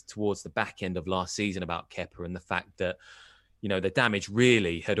on this towards the back end of last season about Kepa and the fact that, you know, the damage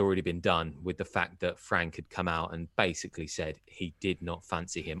really had already been done with the fact that Frank had come out and basically said he did not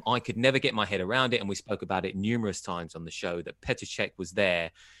fancy him. I could never get my head around it, and we spoke about it numerous times on the show, that Petr Cech was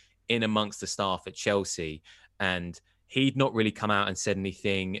there in amongst the staff at Chelsea and he'd not really come out and said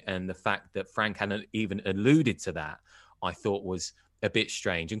anything. And the fact that Frank hadn't even alluded to that, I thought was a bit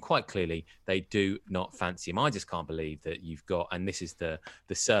strange. And quite clearly, they do not fancy him. I just can't believe that you've got, and this is the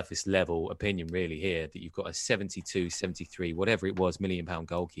surface level opinion really here, that you've got a 72, 73, whatever it was, £1 million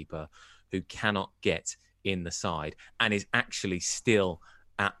goalkeeper who cannot get in the side and is actually still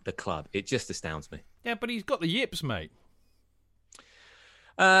at the club. It just astounds me. Yeah, but he's got the yips, mate.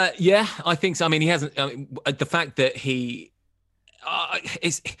 Yeah, I think so. I mean, he hasn't. The fact that he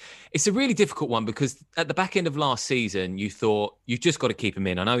it's a really difficult one because at the back end of last season, you thought you've just got to keep him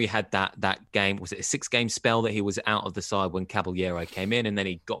in. I know he had that game. Was it a 6-game spell that he was out of the side when Caballero came in, and then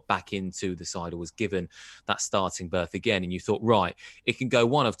he got back into the side or was given that starting berth again. And you thought, right, it can go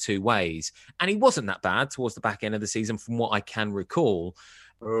one of two ways. And he wasn't that bad towards the back end of the season, from what I can recall.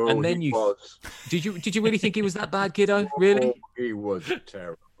 Oh, and then he was. Did you really think he was that bad, kiddo? Really? Oh, he was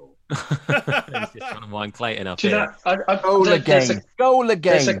terrible. He's just trying to wind Clayton up here. Goal again.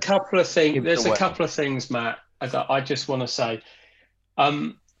 There's a couple of things. There's a couple of things, Matt, that I just want to say.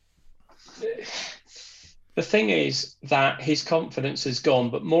 The thing is that his confidence has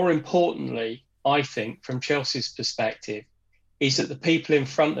gone, but more importantly, I think, from Chelsea's perspective, is that the people in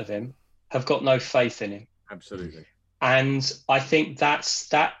front of him have got no faith in him. Absolutely. And I think that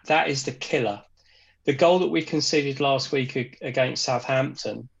is the killer. The goal that we conceded last week against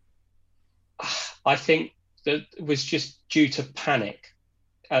Southampton, I think that was just due to panic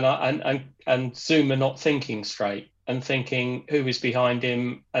and Zuma not thinking straight and thinking who was behind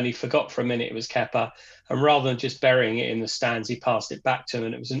him, and he forgot for a minute it was Kepa, and rather than just burying it in the stands, he passed it back to him,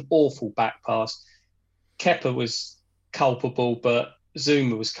 and it was an awful back pass. Kepa was culpable, but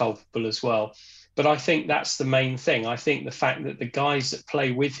Zuma was culpable as well. But I think that's the main thing. I think the fact that the guys that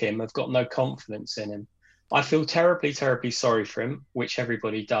play with him have got no confidence in him. I feel terribly, terribly sorry for him, which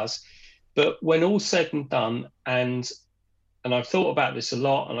everybody does. But when all's said and done, and I've thought about this a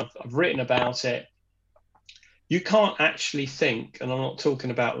lot, and I've written about it, you can't actually think, and I'm not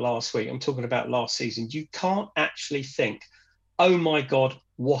talking about last week, I'm talking about last season, you can't actually think, oh my God,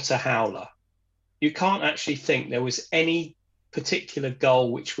 what a howler. You can't actually think there was any particular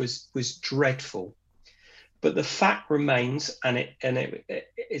goal which was dreadful. But the fact remains,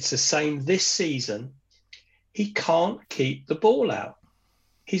 it's the same this season. He can't keep the ball out.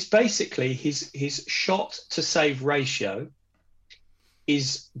 He's basically his shot to save ratio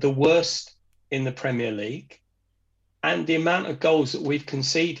is the worst in the Premier League, and the amount of goals that we've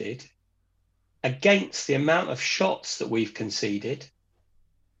conceded against the amount of shots that we've conceded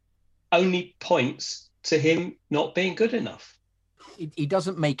only points to him not being good enough. He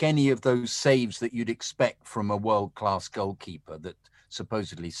doesn't make any of those saves that you'd expect from a world-class goalkeeper that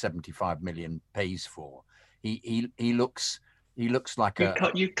supposedly 75 million pays for. He looks like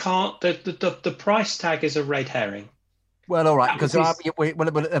you can't. The price tag is a red herring. Well, all right, because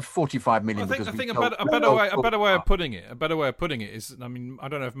 45 million. I think a better way of putting it is, I mean, I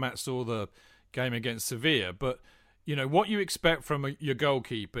don't know if Matt saw the game against Sevilla, but you know what you expect from your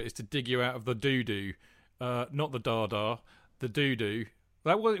goalkeeper is to dig you out of the doo-doo, not the dada, the doo-doo.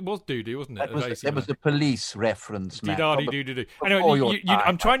 It was doo-doo, wasn't it? There was a police reference, Matt. Doo-doo. Anyway,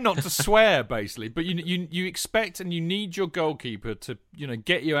 I'm trying not to swear, basically, but you expect and you need your goalkeeper to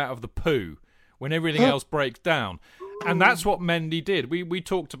get you out of the poo when everything else breaks down. And that's what Mendy did. We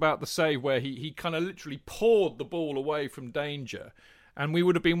talked about the save where he kind of literally poured the ball away from danger, and we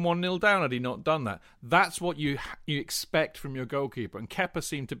would have been 1-0 down had he not done that. That's what you expect from your goalkeeper, and Kepa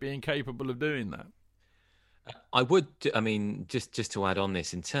seemed to be incapable of doing that. Just to add on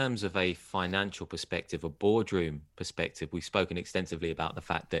this, in terms of a financial perspective, a boardroom perspective, we've spoken extensively about the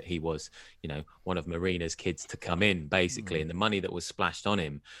fact that he was, one of Marina's kids to come in, basically, and the money that was splashed on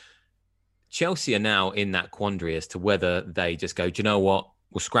him. Chelsea are now in that quandary as to whether they just go, do you know what?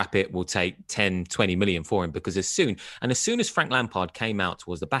 We'll scrap it. We'll take 10, 20 million for him, because as soon as Frank Lampard came out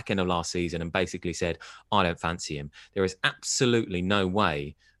towards the back end of last season and basically said, I don't fancy him, there is absolutely no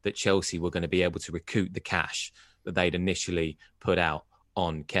way that Chelsea were going to be able to recoup the cash that they'd initially put out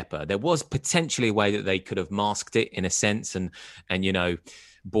on Kepa. There was potentially a way that they could have masked it in a sense and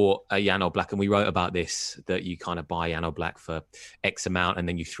bought a Jan Oblak, and we wrote about this, that you kind of buy Jan Oblak for X amount and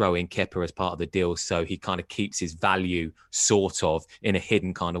then you throw in Kepa as part of the deal, so he kind of keeps his value sort of in a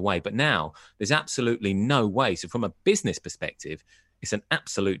hidden kind of way. But now there's absolutely no way. So from a business perspective, it's an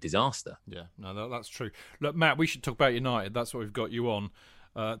absolute disaster. Yeah, no, that's true. Look, Matt, we should talk about United. That's what we've got you on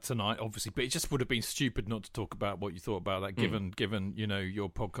tonight, obviously, but it just would have been stupid not to talk about what you thought about that, given your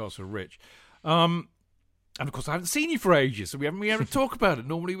podcast with Rich. And of course, I haven't seen you for ages, so we haven't been able to talk about it.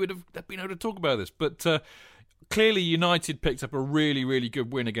 Normally, we'd have been able to talk about this. But clearly, United picked up a really, really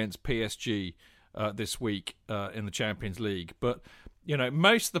good win against PSG this week in the Champions League. But,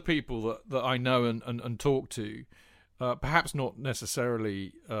 most of the people that I know and talk to, perhaps not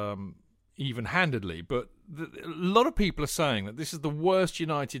necessarily even-handedly, but a lot of people are saying that this is the worst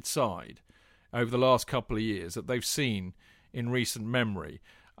United side over the last couple of years that they've seen in recent memory.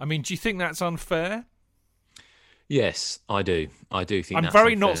 I mean, do you think that's unfair? Yes, I do. I do think I'm that's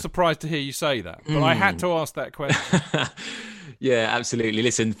very unfair. Not surprised to hear you say that, but I had to ask that question. Yeah, absolutely.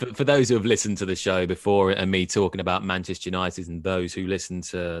 Listen, for those who have listened to the show before and me talking about Manchester United, and those who listen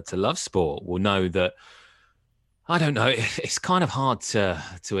to Love Sport will know that, I don't know, it's kind of hard to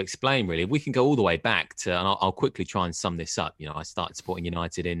explain, really. We can go all the way back to, and I'll quickly try and sum this up. I started supporting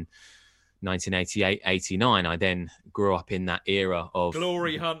United in 1988-89. I then grew up in that era of...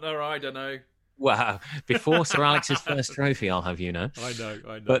 Glory Hunter, I don't know. Wow, before Sir Alex's first trophy, I'll have you know. I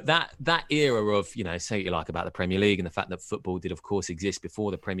know. But that era of, say what you like about the Premier League and the fact that football did, of course, exist before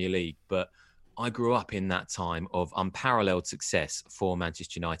the Premier League. But I grew up in that time of unparalleled success for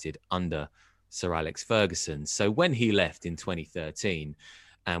Manchester United under Sir Alex Ferguson. So when he left in 2013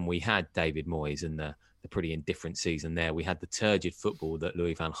 and we had David Moyes and the pretty indifferent season there, we had the turgid football that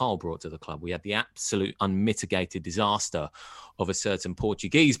Louis van Gaal brought to the club. We had the absolute unmitigated disaster of a certain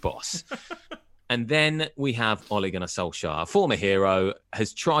Portuguese boss. And then we have Ole Gunnar Solskjaer, a former hero,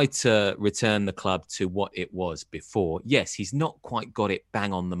 has tried to return the club to what it was before. Yes, he's not quite got it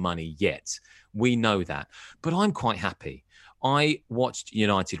bang on the money yet. We know that. But I'm quite happy. I watched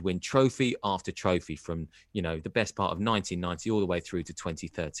United win trophy after trophy from, the best part of 1990 all the way through to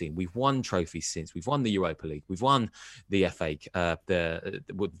 2013. We've won trophies since. We've won the Europa League. We've won the FA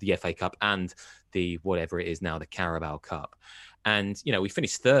Cup and the whatever it is now, the Carabao Cup. And, we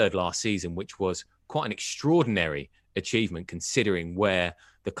finished third last season, which was quite an extraordinary achievement considering where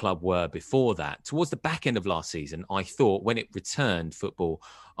the club were before that. Towards the back end of last season, I thought when it returned football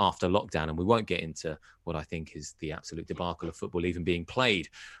after lockdown, and we won't get into what I think is the absolute debacle of football even being played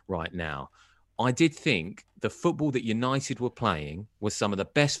right now, I did think the football that United were playing was some of the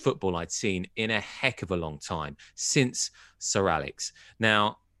best football I'd seen in a heck of a long time since Sir Alex.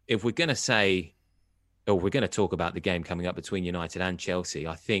 Now, if we're going to talk about the game coming up between United and Chelsea,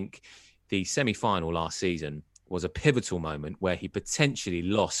 I think the semi-final last season was a pivotal moment where he potentially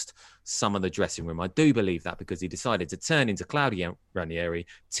lost some of the dressing room. I do believe that because he decided to turn into Claudio Ranieri,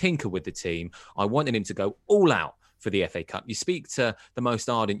 tinker with the team. I wanted him to go all out for the FA Cup. You speak to the most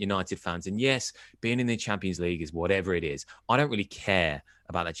ardent United fans, and yes, being in the Champions League is whatever it is. I don't really care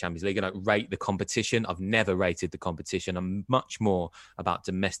about the Champions League. I don't rate the competition. I've never rated the competition. I'm much more about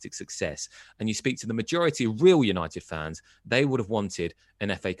domestic success. And you speak to the majority of real United fans, they would have wanted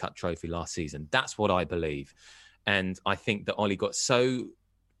an FA Cup trophy last season. That's what I believe. And I think that Ollie got so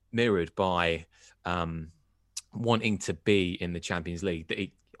mirrored by wanting to be in the Champions League that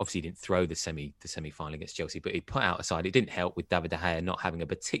he obviously didn't throw the semi-final against Chelsea, but he put out a side. It didn't help with David De Gea not having a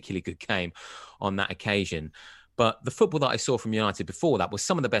particularly good game on that occasion. But the football that I saw from United before that was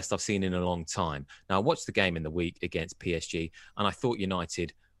some of the best I've seen in a long time. Now, I watched the game in the week against PSG, and I thought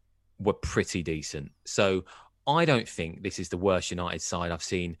United were pretty decent. So I don't think this is the worst United side I've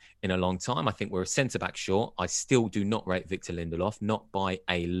seen in a long time. I think we're a centre-back short. I still do not rate Victor Lindelof, not by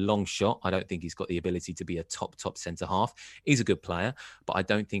a long shot. I don't think he's got the ability to be a top centre-half. He's a good player, but I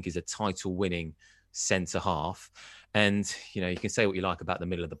don't think he's a title-winning centre-half. And, you know, you can say what you like about the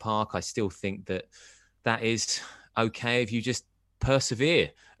middle of the park. I still think that is okay if you just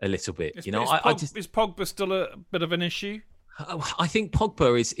persevere a little bit. Is Pogba still a bit of an issue? I think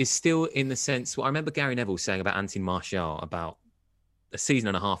Pogba is still in the sense. Well, I remember Gary Neville saying about Anthony Martial about a season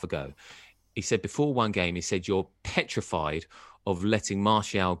and a half ago. He said before one game, he said, you're petrified of letting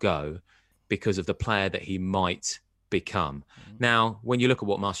Martial go because of the player that he might become. Now, when you look at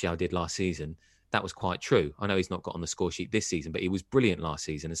what Martial did last season, that was quite true. I know he's not got on the score sheet this season, but he was brilliant last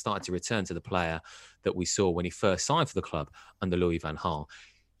season and started to return to the player that we saw when he first signed for the club under Louis van Gaal.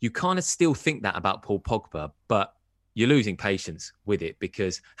 You kind of still think that about Paul Pogba, but you're losing patience with it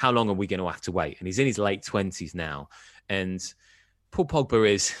because how long are we going to have to wait? And he's in his late 20s now. And Paul Pogba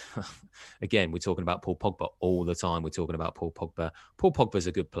is, again, we're talking about Paul Pogba all the time. We're talking about Paul Pogba. Paul Pogba's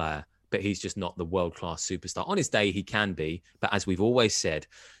a good player, but he's just not the world-class superstar. On his day, he can be. But as we've always said,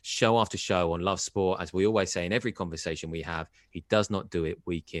 show after show on Love Sport, as we always say in every conversation we have, he does not do it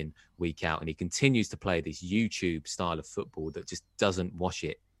week in, week out. And he continues to play this YouTube style of football that just doesn't wash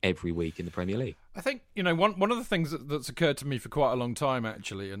it every week in the Premier League. I think, you know, one of the things that's occurred to me for quite a long time,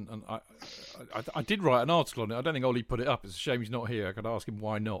 actually, and I did write an article on it. I don't think Ollie put it up. It's a shame he's not here. I could ask him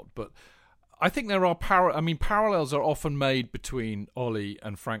why not. But I think there are parallels are often made between Ollie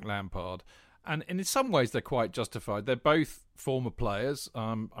and Frank Lampard. And in some ways, they're quite justified. They're both former players.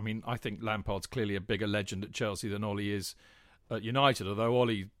 I think Lampard's clearly a bigger legend at Chelsea than Ollie is at United, although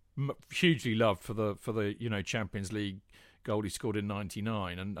Ollie hugely loved for the Champions League goal he scored in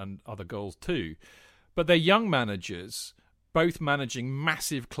 99 and other goals too. But they're young managers, both managing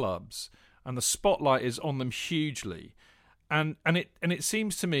massive clubs, and the spotlight is on them hugely. And it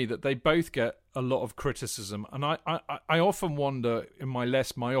seems to me that they both get a lot of criticism. And I often wonder in my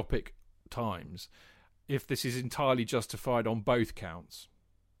less myopic times if this is entirely justified on both counts.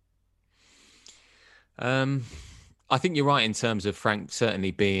 I think you're right in terms of Frank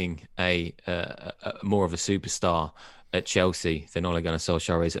certainly being a more of a superstar at Chelsea than Ole Gunnar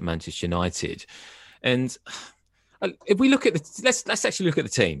Solskjaer is at Manchester United. And if we look at let's actually look at the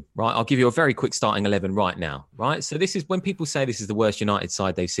team, right? I'll give you a very quick starting 11 right now, right? So this is when people say this is the worst United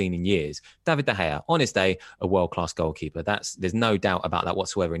side they've seen in years. David De Gea, on his day, a world-class goalkeeper. There's no doubt about that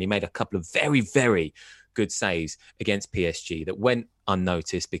whatsoever. And he made a couple of very, very good saves against PSG that went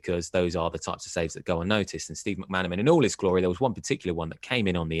unnoticed because those are the types of saves that go unnoticed. And Steve McManaman, in all his glory, there was one particular one that came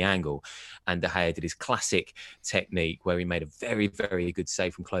in on the angle, and De Gea did his classic technique where he made a very, very good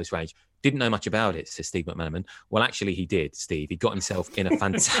save from close range. Didn't know much about it, says Steve McManaman. Well, actually, he did, Steve. He got himself in a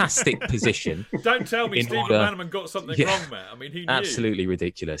fantastic position. Don't tell me Steve McManaman got something wrong there. I mean, he knew. Absolutely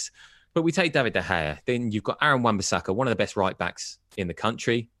ridiculous. But we take David De Gea. Then you've got Aaron Wan-Bissaka, one of the best right-backs in the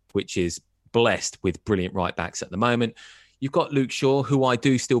country, which is blessed with brilliant right-backs at the moment. You've got Luke Shaw, who I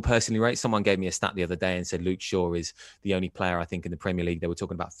do still personally rate. Someone gave me a stat the other day and said Luke Shaw is the only player, I think, in the Premier League, they were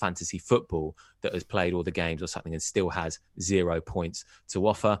talking about fantasy football, that has played all the games or something and still has 0 points to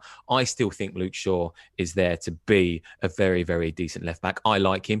offer. I still think Luke Shaw is there to be a very, very decent left-back. I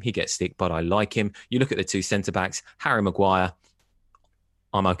like him. He gets stick, but I like him. You look at the two centre-backs, Harry Maguire.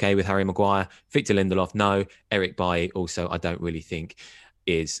 I'm okay with Harry Maguire. Victor Lindelof, no. Eric Bailly, also, I don't really think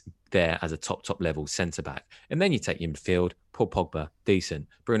is there as a top level centre-back. And then you take your midfield, Paul Pogba, decent.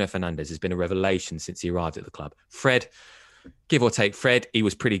 Bruno Fernandes has been a revelation since he arrived at the club. Fred, give or take Fred, he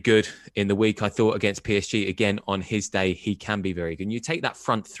was pretty good in the week, I thought, against PSG. Again, on his day, he can be very good. And you take that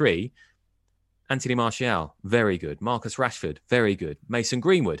front three, Anthony Martial, very good. Marcus Rashford, very good. Mason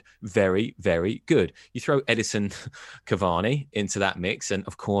Greenwood, very, very good. You throw Edison Cavani into that mix and,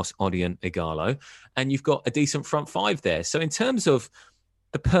 of course, Odion Ighalo, and you've got a decent front five there. So in terms of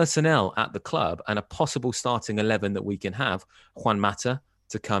the personnel at the club and a possible starting 11 that we can have, Juan Mata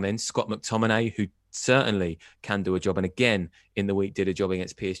to come in, Scott McTominay, who certainly can do a job, and again in the week did a job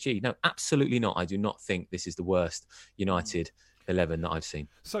against PSG. No, absolutely not. I do not think this is the worst United 11 that I've seen.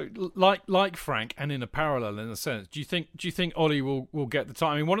 So, like Frank, and in a parallel in a sense, do you think Ollie will get the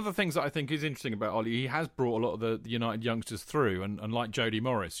time? I mean, one of the things that I think is interesting about Ollie, he has brought a lot of the United youngsters through, and like Jody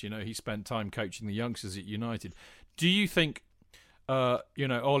Morris, he spent time coaching the youngsters at United. Do you think,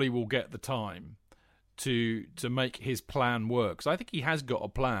 Ollie will get the time to make his plan work? Because I think he has got a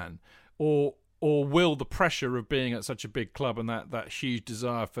plan, or will the pressure of being at such a big club and that huge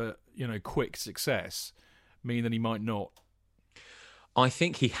desire for quick success mean that he might not? I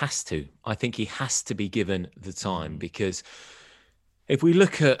think he has to. I think he has to be given the time, because if we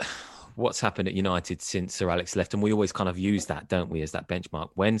look at what's happened at United since Sir Alex left, and we always kind of use that, don't we, as that benchmark.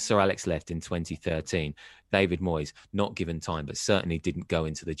 When Sir Alex left in 2013, David Moyes, not given time, but certainly didn't go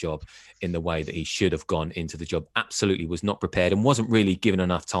into the job in the way that he should have gone into the job. Absolutely was not prepared and wasn't really given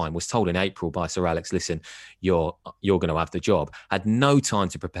enough time. Was told in April by Sir Alex, listen, you're going to have the job. Had no time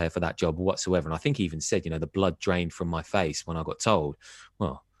to prepare for that job whatsoever. And I think he even said, the blood drained from my face when I got told.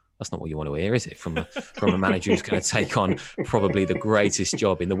 Well, that's not what you want to hear, is it? From a manager who's going to take on probably the greatest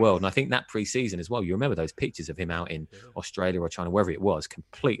job in the world. And I think that pre-season as well, you remember those pictures of him out in Australia or China, wherever it was,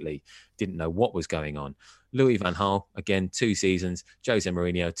 completely didn't know what was going on. Louis van Gaal, again, 2 seasons. Jose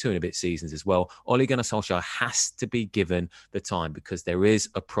Mourinho, 2 and a bit seasons as well. Ole Gunnar Solskjaer has to be given the time, because there is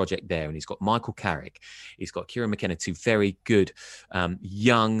a project there. And he's got Michael Carrick. He's got Kieran McKenna, 2 very good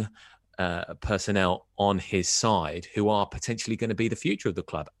young personnel on his side who are potentially going to be the future of the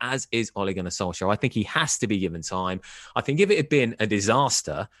club, as is Ole Gunnar Solskjaer. I think he has to be given time. I think if it had been a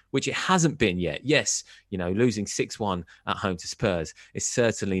disaster, which it hasn't been yet, yes, losing 6-1 at home to Spurs is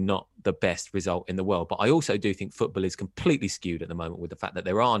certainly not the best result in the world. But I also do think football is completely skewed at the moment with the fact that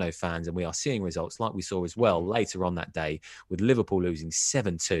there are no fans, and we are seeing results like we saw as well later on that day with Liverpool losing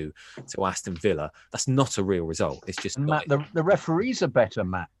 7-2 to Aston Villa. That's not a real result. It's just Matt, the referees are better,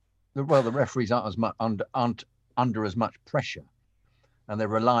 Matt. The referees aren't as much under as much pressure, and they're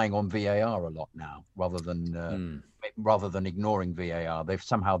relying on VAR a lot now rather than ignoring VAR.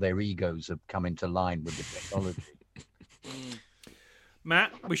 Their egos have come into line with the technology.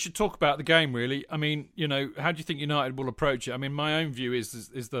 Matt, we should talk about the game, really. I mean, how do you think United will approach it? I mean, my own view is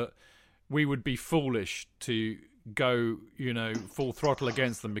that we would be foolish to go, full throttle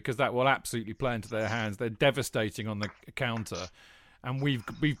against them, because that will absolutely play into their hands. They're devastating on the counter. And we've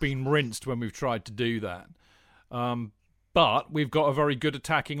been rinsed when we've tried to do that. But we've got a very good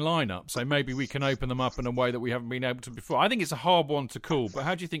attacking lineup, so maybe we can open them up in a way that we haven't been able to before. I think it's a hard one to call, but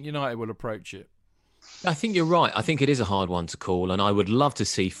how do you think United will approach it? I think you're right. I think it is a hard one to call, and I would love to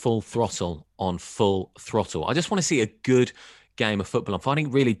see full throttle on full throttle. I just want to see a good game of football. I'm finding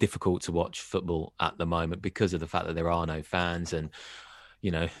it really difficult to watch football at the moment because of the fact that there are no fans and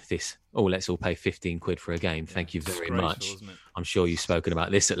let's all pay 15 quid for a game. Thank you very much. I'm sure you've spoken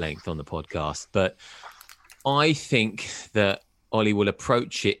about this at length on the podcast, but I think that Ollie will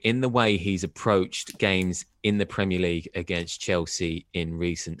approach it in the way he's approached games in the Premier League against Chelsea in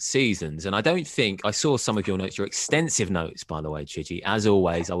recent seasons. And I saw some of your notes, your extensive notes, by the way, Chidgey. As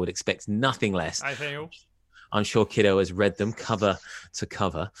always, I would expect nothing less. I think I'm sure Kiddo has read them cover to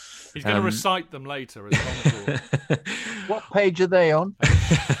cover. He's going to recite them later. What page are they on?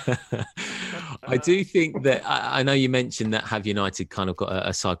 I do think that, I know you mentioned that have United kind of got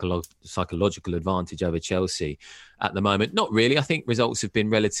a psychological advantage over Chelsea at the moment. Not really. I think results have been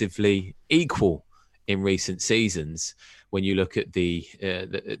relatively equal in recent seasons. When you look at the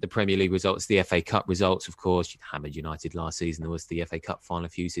Premier League results, the FA Cup results, of course, you hammered United last season. There was the FA Cup final a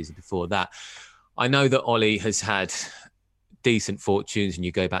few seasons before that. I know that Ollie has had decent fortunes, and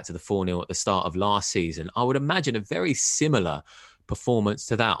you go back to the 4-0 at the start of last season. I would imagine a very similar performance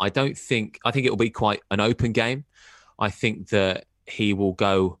to that. I think it will be quite an open game. I think that he will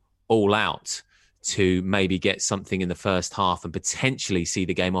go all out to maybe get something in the first half and potentially see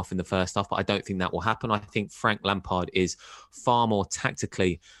the game off in the first half, but I don't think that will happen. I think Frank Lampard is far more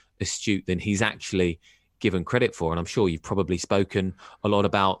tactically astute than he's actually given credit for. And I'm sure you've probably spoken a lot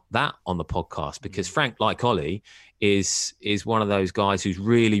about that on the podcast, because Frank, like Ollie, is one of those guys who's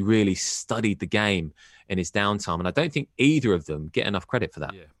really, really studied the game in his downtime. And I don't think either of them get enough credit for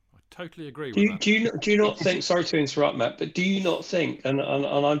that. Yeah, I totally agree with that. Do you not think, sorry to interrupt, Matt, but do you not think, and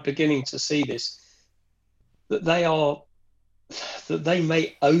I'm beginning to see this, that they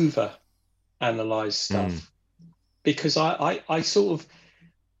may analyse stuff because I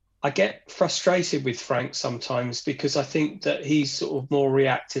get frustrated with Frank sometimes because I think that he's sort of more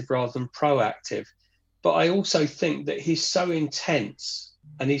reactive rather than proactive. But I also think that he's so intense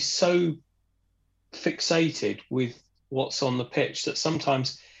and he's so fixated with what's on the pitch that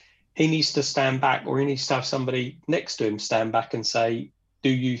sometimes he needs to stand back, or he needs to have somebody next to him stand back and say, do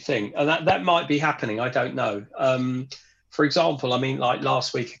you think? And that might be happening. I don't know. For example, I mean, like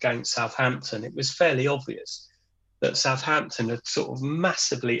last week against Southampton, it was fairly obvious that Southampton had sort of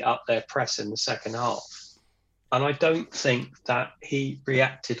massively upped their press in the second half. And I don't think that he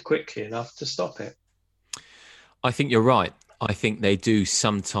reacted quickly enough to stop it. I think you're right. I think they do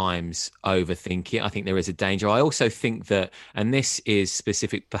sometimes overthink it. I think there is a danger. I also think that, and this is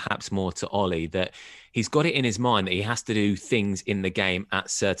specific perhaps more to Ollie, that he's got it in his mind that he has to do things in the game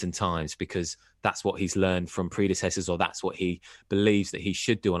at certain times because that's what he's learned from predecessors, or that's what he believes that he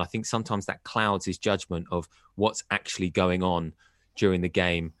should do. And I think sometimes that clouds his judgment of what's actually going on during the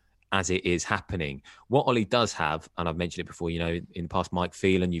game as it is happening. What Ollie does have, and I've mentioned it before, you know, in the past, Mike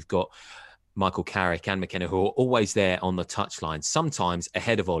Phelan, you've got Michael Carrick and McKenna, who are always there on the touchline, sometimes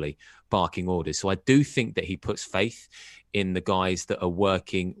ahead of Ollie, barking orders. So I do think that he puts faith in the guys that are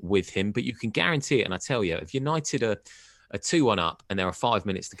working with him. But you can guarantee it, and I tell you, if United are 2-1 up and there are 5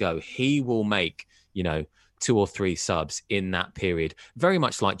 minutes to go, he will make, 2 or 3 subs in that period, very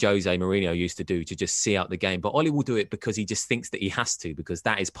much like Jose Mourinho used to do to just see out the game. But Ollie will do it because he just thinks that he has to, because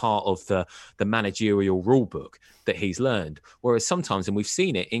that is part of the managerial rule book that he's learned. Whereas sometimes, and we've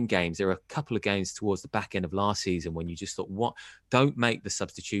seen it in games, there are a couple of games towards the back end of last season when you just thought, what? Don't make the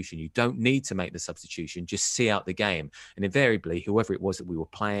substitution. You don't need to make the substitution. Just see out the game. And invariably, whoever it was that we were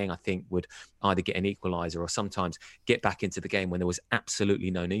playing, I think, would either get an equaliser or sometimes get back into the game when there was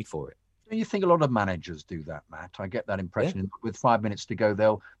absolutely no need for it. You think a lot of managers do that, Matt? I get that impression. Yeah. With 5 minutes to go,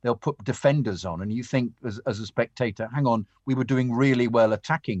 they'll put defenders on, and you think as a spectator, hang on, we were doing really well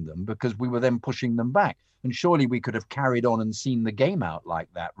attacking them because we were then pushing them back. And surely we could have carried on and seen the game out like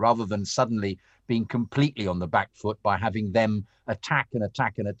that, rather than suddenly being completely on the back foot by having them attack and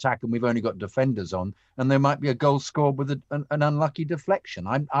attack and attack, and we've only got defenders on, and there might be a goal scored with an unlucky deflection.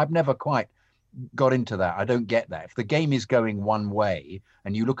 I've never quite got into that. I don't get that. If the game is going one way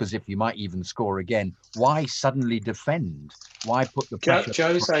and you look as if you might even score again, why suddenly defend? Why put the pressure?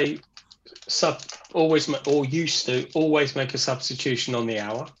 Jose used to always make a substitution on the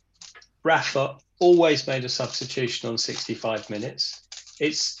hour. Rafa always made a substitution on 65 minutes.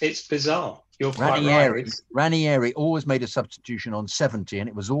 It's bizarre. You're quite right. Ranieri always made a substitution on 70, and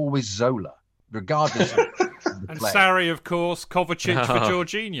it was always Zola, regardless of the and play. Sarri, of course, Kovacic for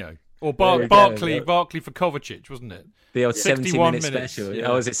Jorginho. Or Barkley for Kovacic, wasn't it? The old 70-minute special. Yeah.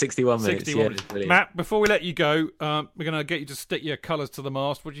 Oh, was it 61 minutes? 61 minutes. Matt, before we let you go, we're going to get you to stick your colours to the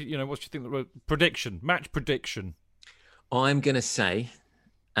mast. What do you think? Match prediction. I'm going to say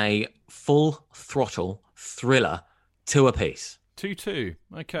a full throttle thriller, 2 apiece. 2-2.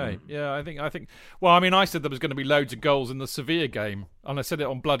 Okay. Yeah, I think. Well, I mean, I said there was going to be loads of goals in the Sevilla game, and I said it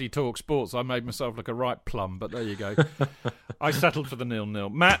on bloody Talk Sports. I made myself look a right plum, but there you go. I settled for the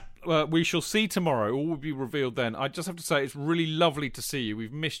 0-0. Matt, we shall see tomorrow. All will be revealed then. I just have to say, it's really lovely to see you.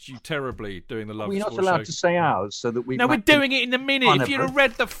 We've missed you terribly doing the Love Sport show. We're not allowed to say ours, so that we. No, we're doing it in a minute. If you'd have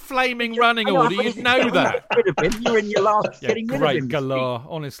read the flaming running order, you'd know that. You're in your last getting rid of him. Great galah,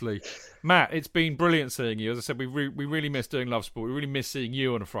 honestly. Matt, it's been brilliant seeing you. As I said, we really miss doing Love Sport. We really miss seeing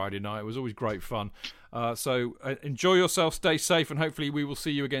you on a Friday night. It was always great fun. So enjoy yourself, stay safe, and hopefully we will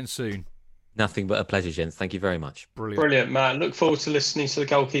see you again soon. Nothing but a pleasure, gents. Thank you very much. Brilliant, Matt. Look forward to listening to the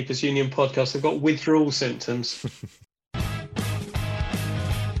Goalkeepers Union podcast. I've got withdrawal symptoms.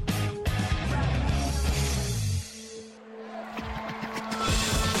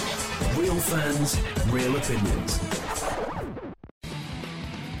 Real fans, real opinions.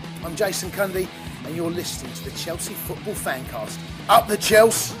 I'm Jason Cundy, and you're listening to the Chelsea Football Fancast. Up the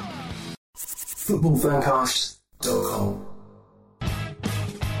Chelsea! Footballfancast.com.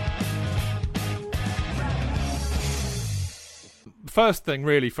 First thing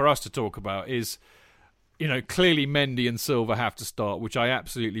really for us to talk about is, clearly Mendy and Silva have to start, which I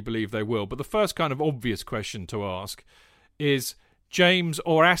absolutely believe they will. But the first kind of obvious question to ask is James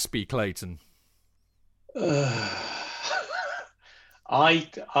or Azpilicueta? I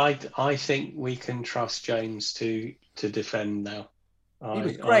think we can trust James to defend now. He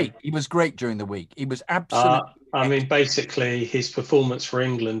was great. He was great during the week. He was absolutely. Basically, his performance for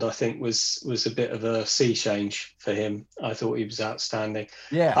England, I think, was a bit of a sea change for him. I thought he was outstanding.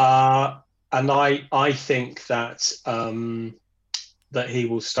 Yeah. And I think that that he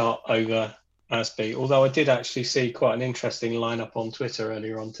will start over Asby, although I did actually see quite an interesting lineup on Twitter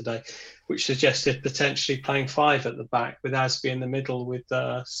earlier on today, which suggested potentially playing 5 at the back with Asby in the middle with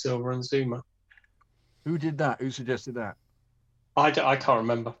Silva and Zuma. Who did that? Who suggested that? I can't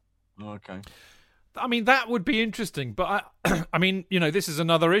remember. Okay. I mean, that would be interesting, but I mean, this is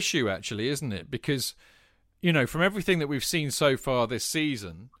another issue, actually, isn't it? Because, from everything that we've seen so far this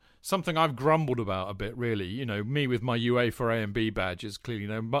season, something I've grumbled about a bit, really, me with my UEFA A and B badges, clearly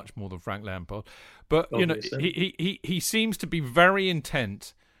know much more than Frank Lampard. But, Obviously. he seems to be very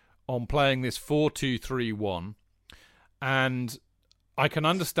intent on playing this 4-2-3-1. And I can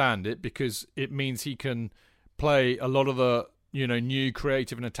understand it because it means he can play a lot of the, new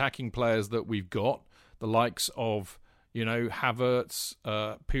creative and attacking players that we've got, the likes of, Havertz,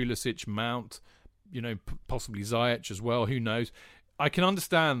 Pulisic, Mount, possibly Ziyech as well, who knows. I can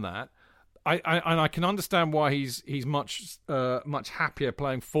understand that. I can understand why he's much happier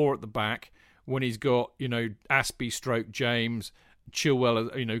playing 4 at the back when he's got Aspie, James,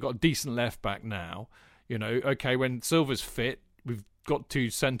 Chilwell. Got a decent left back now. Okay, when Silva's fit, we've got 2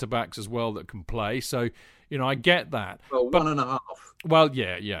 centre backs as well that can play. So I get that. Well, but, 1.5. Well,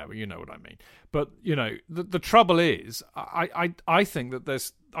 yeah, you know what I mean. But the trouble is, I think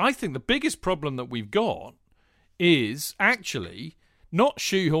that I think the biggest problem that we've got is actually not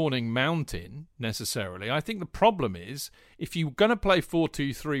shoehorning Mount in necessarily. I think the problem is if you're going to play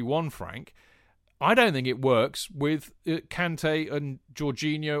 4-2-3-1, Frank, I don't think it works with Kante and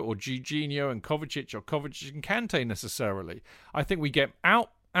Jorginho or Jorginho and Kovacic or Kovacic and Kante necessarily. I think we get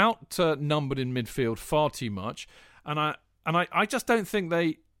outnumbered in midfield far too much, and I just don't think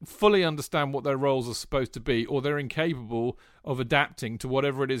they fully understand what their roles are supposed to be, or they're incapable of adapting to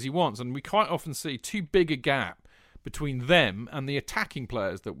whatever it is he wants. And we quite often see too big a gap between them and the attacking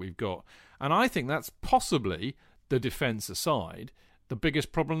players that we've got. And I think that's possibly, the defence aside, the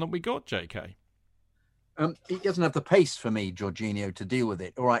biggest problem that we got, JK. He doesn't have the pace for me, Jorginho, to deal with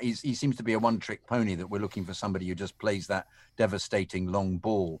it. All right, he seems to be a one-trick pony, that we're looking for somebody who just plays that devastating long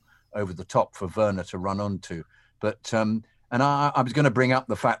ball over the top for Werner to run onto. But and I was going to bring up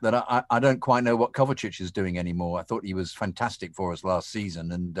the fact that I don't quite know what Kovacic is doing anymore. I thought he was fantastic for us last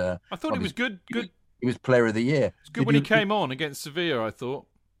season, and I thought he was good. He was Player of the Year. It was good when he came on against Sevilla, I thought.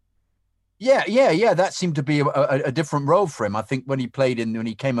 Yeah. That seemed to be a different role for him. I think when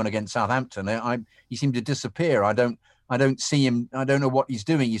he came on against Southampton, he seemed to disappear. I don't see him. I don't know what he's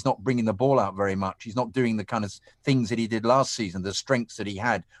doing. He's not bringing the ball out very much. He's not doing the kind of things that he did last season, the strengths that he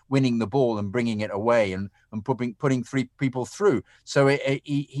had, winning the ball and bringing it away and putting 3 people through. So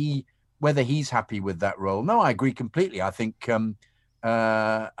he whether he's happy with that role. No, I agree completely. I think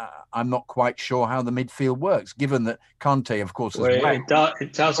I'm not quite sure how the midfield works, given that Kante, of course,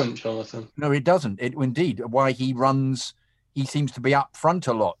 it doesn't, Jonathan. No, it doesn't. Indeed, why he runs, he seems to be up front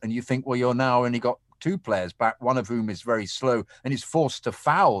a lot, and you think, well, you're now only got 2 players back, one of whom is very slow and is forced to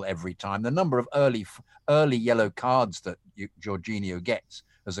foul every time. The number of early yellow cards that Jorginho gets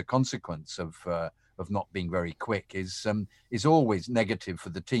as a consequence of not being very quick is always negative for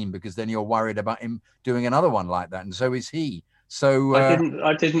the team, because then you're worried about him doing another one like that, and so is he. So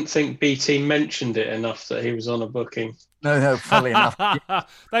I didn't think BT mentioned it enough that he was on a booking. No, fully enough.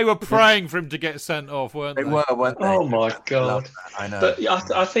 They were praying for him to get sent off, weren't they? They were, weren't they? Oh my God! I know.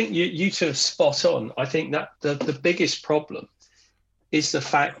 But I think you two are spot on. I think that the biggest problem is the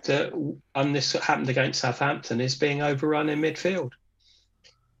fact that, and this happened against Southampton, is being overrun in midfield,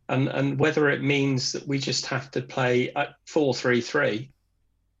 and whether it means that we just have to play at 4-3-3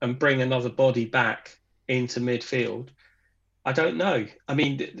 and bring another body back into midfield. I don't know. I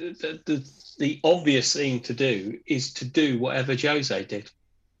mean, the obvious thing to do is to do whatever Jose did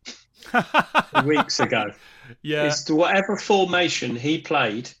 2 weeks ago. Yeah. Is to whatever formation he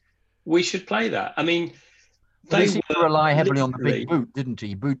played, we should play that. I mean, they seemed to rely heavily on the big boot, didn't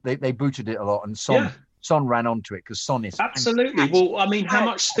he? They booted it a lot, and Son ran onto it because Son is absolutely. Well, I mean, how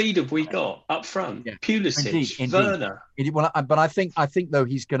much speed have we got up front? Yeah. Pulisic, indeed. Werner. But I think though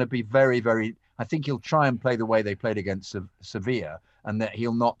he's going to be very, very. I think he'll try and play the way they played against Sevilla, and that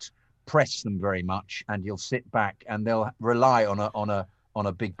he'll not press them very much, and he'll sit back, and they'll rely on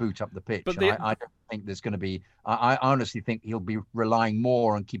a big boot up the pitch. But I don't think there's going to be. I honestly think he'll be relying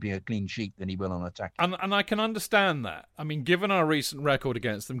more on keeping a clean sheet than he will on attacking. And I can understand that. I mean, given our recent record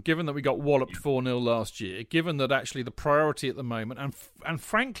against them, given that we got walloped 4-0 last year, given that actually the priority at the moment, and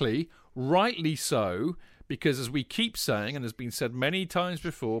frankly, rightly so. Because as we keep saying, and has been said many times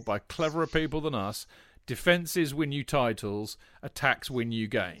before by cleverer people than us, defences win you titles, attacks win you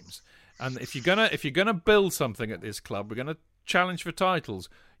games. And if you're gonna build something at this club, we're gonna challenge for titles.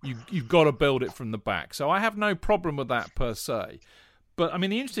 You've got to build it from the back. So I have no problem with that per se. But I mean,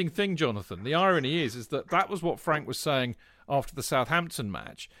 the interesting thing, Jonathan, the irony is that was what Frank was saying after the Southampton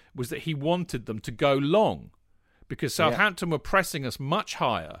match, was that he wanted them to go long because Southampton were pressing us much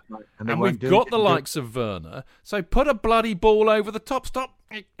higher, and we've got the likes of Werner. So put a bloody ball over the top. Stop.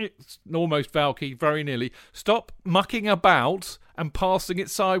 It's almost Valky, very nearly. Stop mucking about and passing it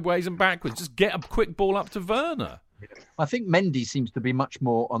sideways and backwards. Just get a quick ball up to Werner. I think Mendy seems to be much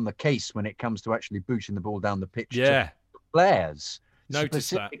more on the case when it comes to actually booting the ball down the pitch to players. Notice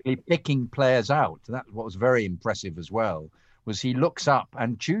specifically picking players out. That's what was very impressive as well, was he looks up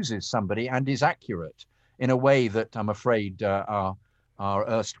and chooses somebody and is accurate in a way that I'm afraid our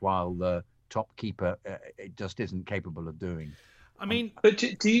erstwhile top keeper just isn't capable of doing. I mean, but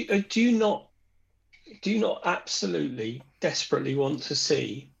do you not absolutely desperately want to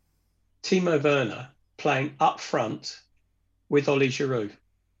see Timo Werner playing up front with Ollie Giroud?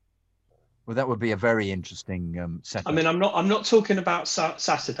 Well, that would be a very interesting setup. I mean, I'm not talking about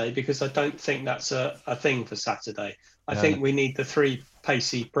Saturday, because I don't think that's a thing for Saturday. I think we need the three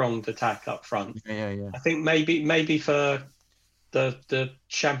pacey pronged attack up front. Yeah. I think maybe for the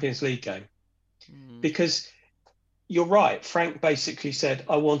Champions League game, because you're right. Frank basically said,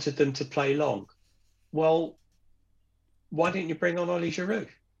 I wanted them to play long. Well, why didn't you bring on Ollie Giroud?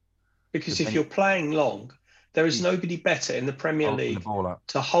 Because if you're playing long, there is nobody better in the Premier League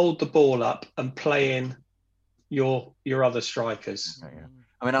to hold the ball up and play in your other strikers. Yeah.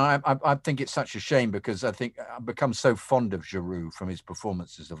 I mean, I think it's such a shame, because I think I've become so fond of Giroud from his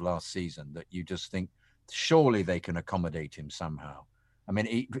performances of last season that you just think surely they can accommodate him somehow. I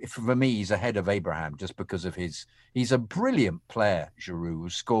mean, for me, he's ahead of Abraham just because of he's a brilliant player, Giroud, who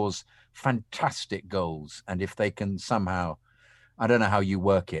scores fantastic goals. And if they can somehow, I don't know how you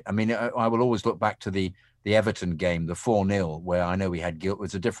work it. I mean, I will always look back to the Everton game, the 4-0, where I know we had it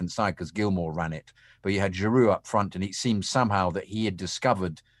was a different side because Gilmour ran it, but you had Giroud up front, and it seemed somehow that he had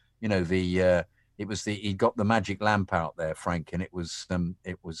discovered, he got the magic lamp out there, Frank, and it was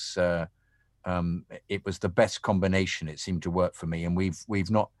the best combination. It seemed to work for me, and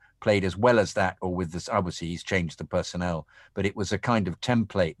we've not played as well as that, or with this. Obviously, he's changed the personnel, but it was a kind of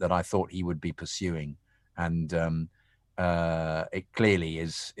template that I thought he would be pursuing, and it clearly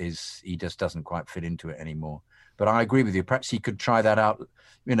is he just doesn't quite fit into it anymore. But I agree with you. Perhaps he could try that out.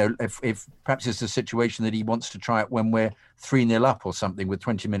 If perhaps it's a situation that he wants to try it when we're 3-0 up or something with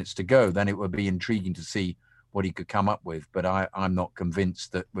 20 minutes to go, then it would be intriguing to see what he could come up with. But I'm not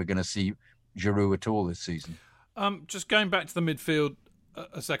convinced that we're going to see Giroud at all this season. Just going back to the midfield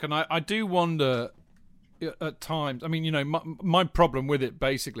a second, I do wonder at times. I mean, my problem with it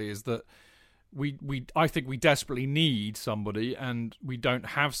basically is that I think we desperately need somebody, and we don't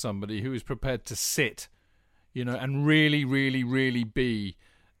have somebody who is prepared to sit, and really, really, really be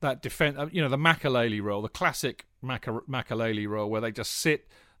that defense. The Makelele role, the classic Makelele role, where they just sit,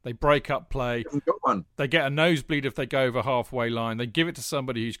 they break up play, they get a nosebleed if they go over halfway line, they give it to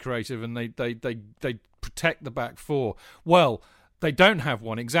somebody who's creative, and they protect the back four. Well, they don't have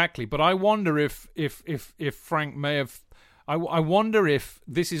one exactly, but I wonder if Frank may have. I wonder if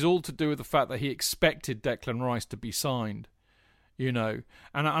this is all to do with the fact that he expected Declan Rice to be signed, and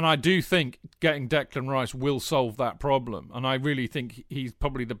I do think getting Declan Rice will solve that problem, and I really think he's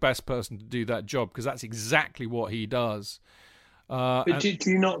probably the best person to do that job, because that's exactly what he does. But do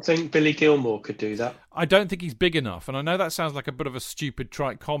you not think Billy Gilmour could do that? I don't think he's big enough, and I know that sounds like a bit of a stupid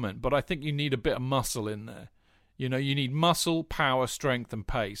trite comment, but I think you need a bit of muscle in there. You need muscle, power, strength, and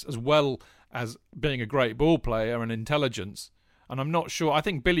pace, as well as being a great ball player and intelligence. And I'm not sure. I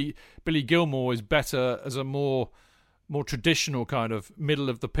think Billy Gilmour is better as a more traditional kind of middle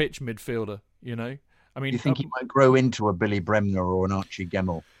of the pitch midfielder. I mean, you think he might grow into a Billy Bremner or an Archie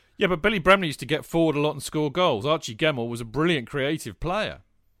Gemmill? Yeah, but Billy Bremner used to get forward a lot and score goals. Archie Gemmill was a brilliant creative player.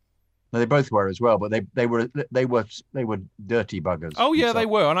 No, they both were as well, but they were dirty buggers. Oh yeah, they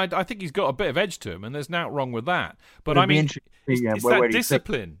were, and I think he's got a bit of edge to him, and there's nothing wrong with that. But I mean, it's that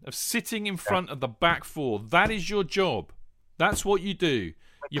discipline of sitting in front of the back four. That is your job. That's what you do.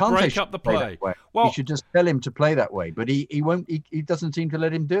 You break up the play. Well, you should just tell him to play that way, but he won't. He doesn't seem to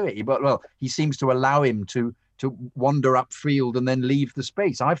let him do it. He seems to allow him to wander upfield and then leave the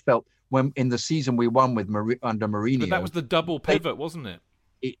space. I felt when in the season we won with under Mourinho, but that was the double pivot, wasn't it?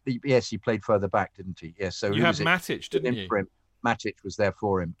 Yes, he played further back, didn't he? Yes. So you had Matic, didn't you? Matic was there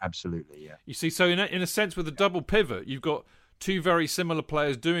for him, absolutely. Yeah. You see, so in a sense, with the double pivot, you've got two very similar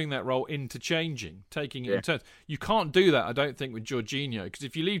players doing that role, interchanging, taking it in turns. You can't do that, I don't think, with Jorginho, because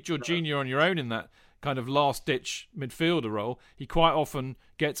if you leave Jorginho on your own in that kind of last-ditch midfielder role, he quite often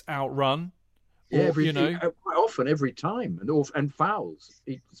gets outrun. Yeah, quite often, every time, and fouls,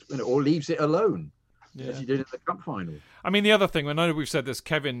 or leaves it alone. as he did in the cup final. I mean, the other thing, I know we've said this,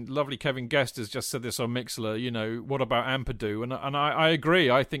 lovely Kevin Guest has just said this on Mixlr, what about Ampadu? And I agree.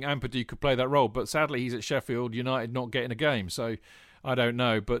 I think Ampadu could play that role, but sadly he's at Sheffield United not getting a game, so I don't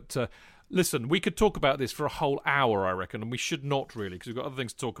know. But listen, we could talk about this for a whole hour, I reckon, and we should not really, because we've got other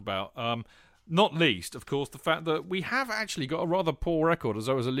things to talk about. Not least, of course, the fact that we have actually got a rather poor record, as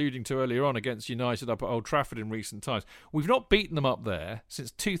I was alluding to earlier on, against United up at Old Trafford in recent times. We've not beaten them up there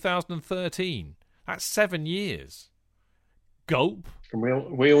since 2013. That's 7 years. Gulp. And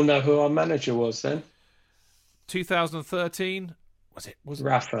we all know who our manager was then. 2013. Was it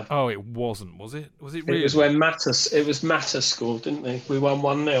Rafa? Oh, it wasn't. Was it? Was it really? It was when Mata scored, didn't we? We won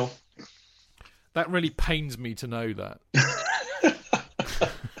 1-0. That really pains me to know that.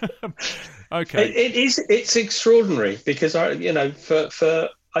 Okay. It's extraordinary because I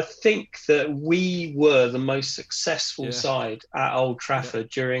think that we were the most successful side at Old Trafford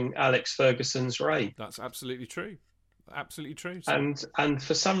during Alex Ferguson's reign. That's absolutely true. Absolutely true. And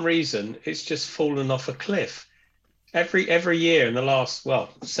for some reason, it's just fallen off a cliff. Every year in the last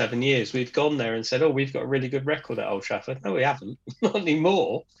 7 years, we've gone there and said, "Oh, we've got a really good record at Old Trafford." No, we haven't. Not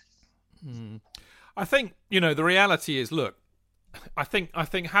anymore. I think the reality is, look, I think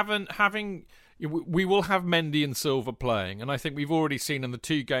having we will have Mendy and Silva playing, and I think we've already seen in the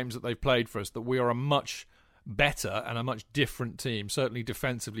 2 games that they've played for us that we are a much better and a much different team, certainly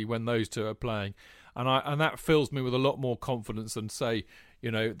defensively, when those two are playing, and that fills me with a lot more confidence than, say, the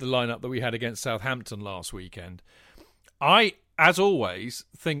lineup that we had against Southampton last weekend. I, as always,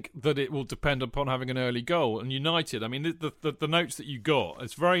 think that it will depend upon having an early goal. And United, I mean, the notes that you got,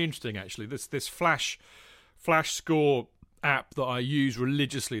 it's very interesting actually. This flash score app that I use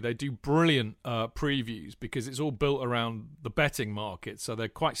religiously, they do brilliant previews because it's all built around the betting market, so they're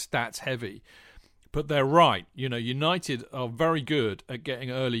quite stats heavy. But they're right. United are very good at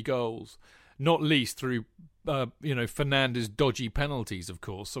getting early goals, not least through Fernandes' dodgy penalties, of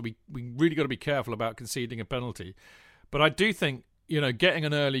course. So we really got to be careful about conceding a penalty. But I do think getting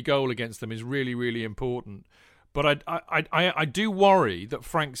an early goal against them is really, really important. But I do worry that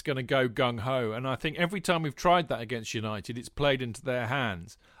Frank's going to go gung-ho, and I think every time we've tried that against United, it's played into their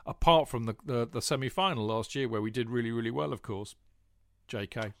hands, apart from the semi-final last year where we did really, really well, of course.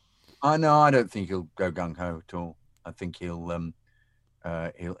 JK? I don't think he'll go gung-ho at all. I think he'll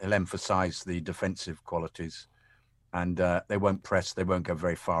emphasise the defensive qualities, and they won't press, they won't go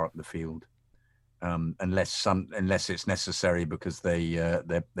very far up the field. Unless it's necessary because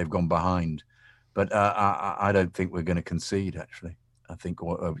they've gone behind. But I don't think we're going to concede. Actually, I think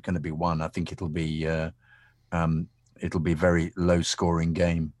we're going to be one. I think it'll be a very low-scoring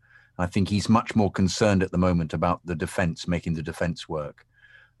game. I think he's much more concerned at the moment about the defence, making the defence work,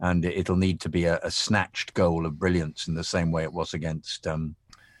 and it'll need to be a snatched goal of brilliance in the same way it was against Sevilla.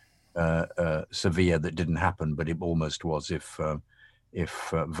 That didn't happen, but it almost was if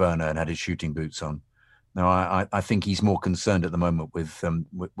Werner had his shooting boots on. No, I think he's more concerned at the moment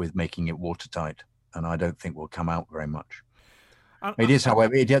with making it watertight, and I don't think we'll come out very much. It is,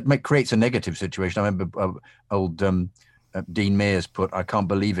 however, it creates a negative situation. I remember old Dean Mears put, "I can't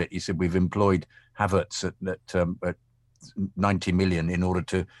believe it." He said, "We've employed Havertz at 90 million in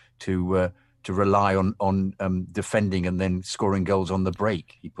order to rely on defending and then scoring goals on the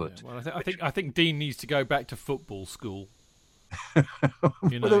break." He put. Yeah, well, I think Dean needs to go back to football school. Well,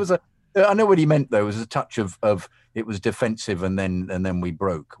 there was I know what he meant though. It was a touch of it was defensive and then we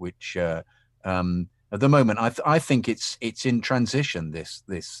broke, which at the moment I think it's in transition.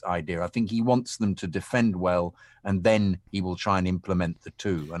 This idea. I think he wants them to defend well, and then he will try and implement the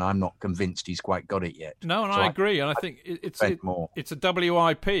two. And I'm not convinced he's quite got it yet. No, and I agree. And I think it's a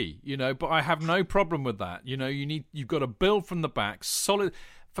WIP, but I have no problem with that. You've got to build from the back, solid.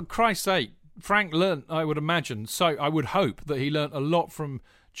 For Christ's sake, Frank learnt, I would imagine, so I would hope that he learnt a lot from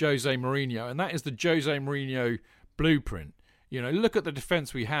Jose Mourinho, and that is the Jose Mourinho blueprint. Look at the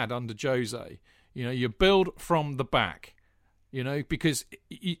defence we had under Jose. You build from the back, because,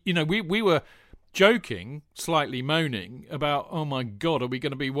 we were joking, slightly moaning about, oh my God, are we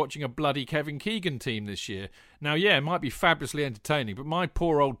going to be watching a bloody Kevin Keegan team this year? Now, yeah, it might be fabulously entertaining, but my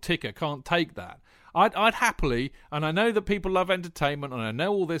poor old ticker can't take that. I'd happily, and I know that people love entertainment, and I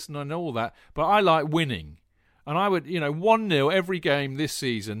know all this and I know all that, but I like winning. And I would, 1-0 every game this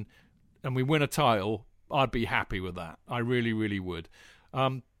season, and we win a title, I'd be happy with that. I really, really would.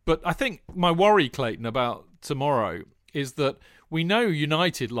 But I think my worry, Clayton, about tomorrow is that we know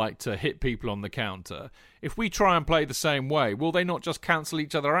United like to hit people on the counter. If we try and play the same way, will they not just cancel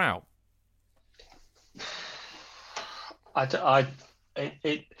each other out?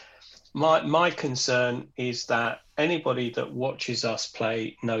 My concern is that anybody that watches us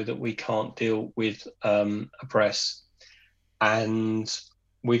play know that we can't deal with a press, and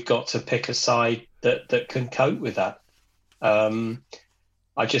we've got to pick a side that can cope with that.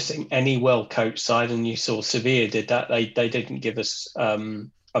 I just think any well-coached side, and you saw Sevilla did that, they didn't give us a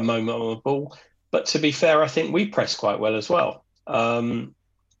moment on the ball. But to be fair, I think we pressed quite well as well.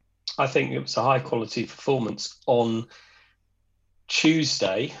 I think it was a high-quality performance on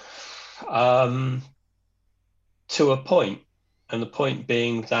Tuesday, to a point, and the point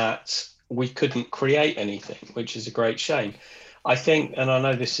being that we couldn't create anything, which is a great shame. I think, and I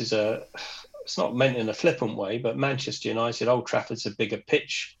know this is it's not meant in a flippant way, but Manchester United, Old Trafford's a bigger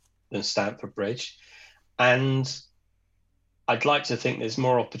pitch than Stamford Bridge, and I'd like to think there's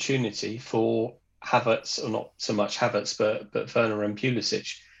more opportunity for Havertz, or not so much Havertz, but Werner and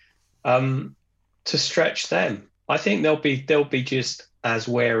Pulisic, to stretch them. I think they'll be just as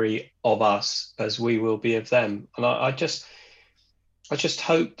wary of us as we will be of them. And I just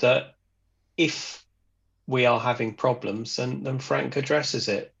hope that if we are having problems, then Frank addresses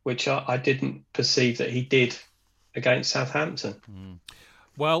it, which I didn't perceive that he did against Southampton.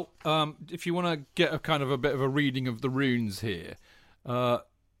 Well, if you want to get a bit of a reading of the runes here,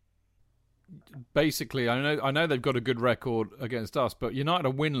 basically, I know they've got a good record against us, but United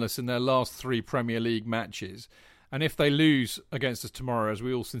are winless in their last 3 Premier League matches. And if they lose against us tomorrow, as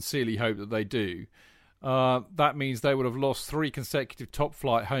we all sincerely hope that they do, that means they would have lost 3 consecutive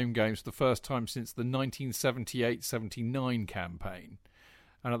top-flight home games for the first time since the 1978-79 campaign.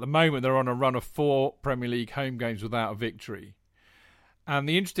 And at the moment, they're on a run of 4 Premier League home games without a victory. And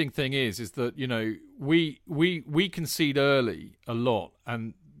the interesting thing is that, you know, we concede early a lot.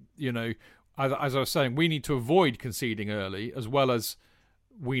 And, you know, as I was saying, we need to avoid conceding early, as well as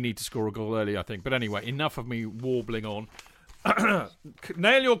we need to score a goal early, I think. But anyway, enough of me warbling on.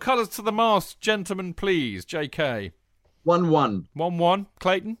 Nail your colours to the mast, gentlemen, please. JK. 1-1. 1-1.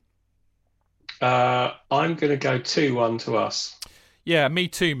 Clayton? I'm going to go 2-1 to us. Yeah, me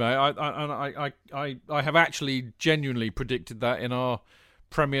too, mate. I have actually genuinely predicted that in our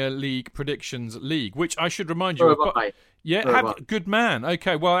Premier League Predictions League, which I should remind you of. Yeah, good man.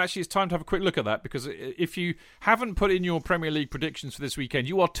 Okay, well, actually, it's time to have a quick look at that, because if you haven't put in your Premier League predictions for this weekend,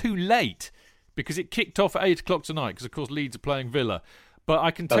 you are too late, because it kicked off at 8 o'clock tonight, because, of course, Leeds are playing Villa. But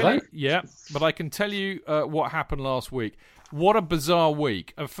I can tell you, what happened last week. What a bizarre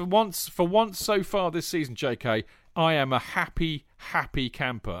week. For once so far this season, JK, I am a happy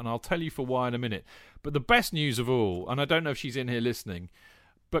camper, and I'll tell you for why in a minute. But the best news of all, and I don't know if she's in here listening,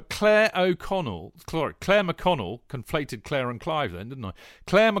 but Claire McConnell, conflated Claire and Clive then, didn't I?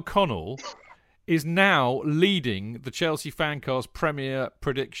 Claire McConnell is now leading the Chelsea Fancast Premier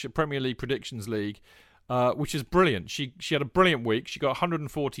League Predictions League, which is brilliant. She had a brilliant week. She got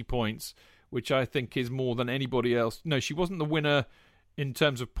 140 points, which I think is more than anybody else. No, she wasn't the winner in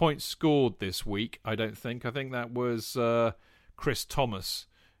terms of points scored this week, I don't think. I think that was Chris Thomas.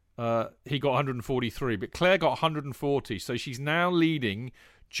 He got 143, but Claire got 140. So she's now leading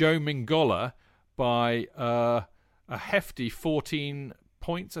Joe Mingola by a hefty 14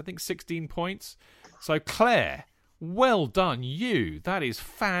 points, I think 16 points. So Claire, well done you. That is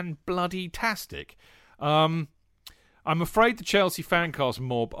fan-bloody-tastic. I'm afraid the Chelsea Fancast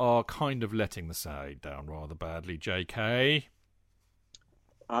mob are kind of letting the side down rather badly, JK.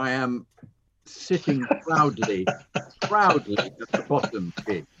 I am sitting proudly at the bottom,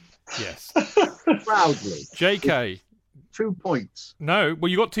 kid. Yes. Proudly. JK. 2 points. No, well,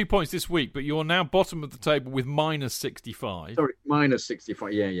 you got 2 points this week, but you're now bottom of the table with minus 65. Sorry, minus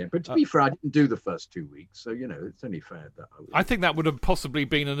 65. Yeah. But to be fair, I didn't do the first 2 weeks, so, you know, it's only fair that I think that would have possibly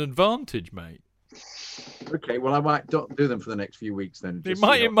been an advantage, mate. Okay, well, I might do them for the next few weeks then. It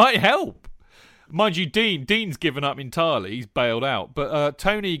might help. Mind you, Dean's given up entirely. He's bailed out. But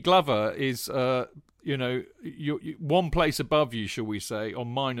Tony Glover is, one place above you, shall we say, on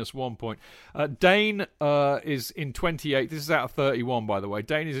minus 1 point. Dane is in 28th. This is out of 31, by the way.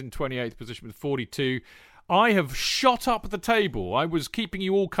 Dane is in 28th position with 42. I have shot up the table. I was keeping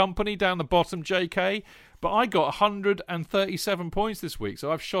you all company down the bottom, JK, but I got 137 points this week.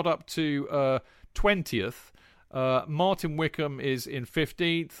 So I've shot up to 20th. Martin Wickham is in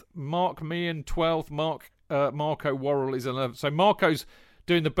 15th. Mark Meehan 12th. Marco Worrell is 11th. So Marco's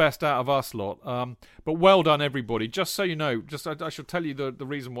doing the best out of us lot. But well done, everybody. Just so you know, I shall tell you the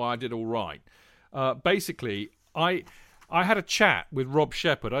reason why I did all right. Basically, I had a chat with Rob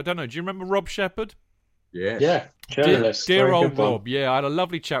Shepherd. I don't know. Do you remember Rob Shepherd? Yes. Yeah, journalist. Dear Very old good one. Rob. Yeah, I had a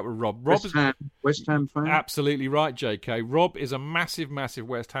lovely chat with Rob. Rob West Ham fan? Absolutely right, JK. Rob is a massive, massive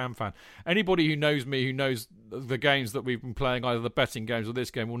West Ham fan. Anybody who knows me, who knows the games that we've been playing, either the betting games or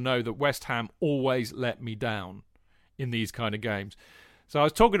this game, will know that West Ham always let me down in these kind of games. So I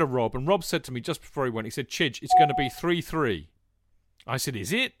was talking to Rob, and Rob said to me just before he went, he said, Chidge, it's going to be 3-3. I said,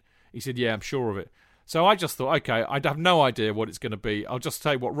 is it? He said, yeah, I'm sure of it. So I just thought, okay, I have no idea what it's going to be. I'll just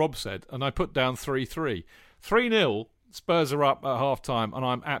say what Rob said, and I put down 3-3. 3-0, Spurs are up at half-time, and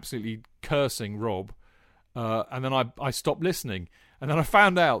I'm absolutely cursing Rob. And then I stopped listening. And then I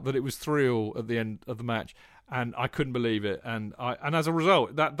found out that it was 3-3 at the end of the match, and I couldn't believe it. And as a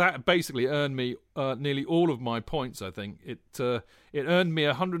result, that basically earned me nearly all of my points, I think. It earned me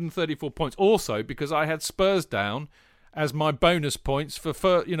 134 points. Also, because I had Spurs down as my bonus points for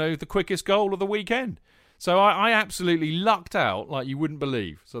the quickest goal of the weekend. So I absolutely lucked out like you wouldn't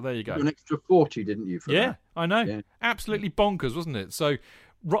believe. So there you go. An extra 40, didn't you? For that? I know. Yeah. Absolutely bonkers, wasn't it? So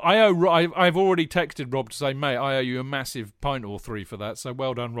I've already texted Rob to say, mate, I owe you a massive pint or 3 for that. So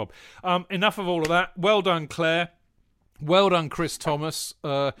well done, Rob. Enough of all of that. Well done, Claire. Well done, Chris Thomas.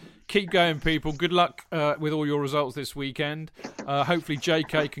 Keep going, people. Good luck with all your results this weekend. Hopefully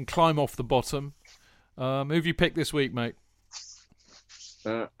JK can climb off the bottom. Who have you picked this week, mate?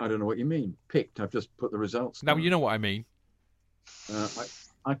 I don't know what you mean. Picked. I've just put the results Now, down. you know what I mean.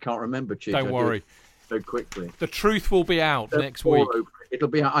 I can't remember, Chidge. Don't worry. So quickly. The truth will be out next week. It'll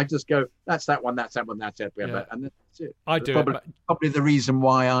be out. I just go, that's that one, that's that one, that's it. Yeah. And that's it. I That's do. probably the reason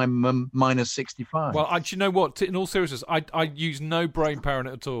why I'm minus 65. Well, do you know what? In all seriousness, I use no brain power in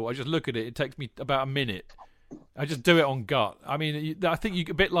it at all. I just look at it. It takes me about a minute. I just do it on gut. I mean, I think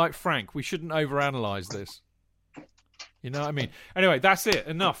a bit like Frank. We shouldn't overanalyze this. You know what I mean? Anyway, that's it.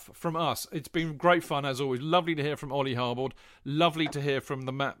 Enough from us. It's been great fun, as always. Lovely to hear from Ollie Harbord. Lovely to hear from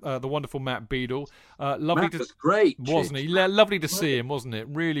the wonderful Matt Beadle. Matt was great, wasn't he? Lovely to see him, wasn't it?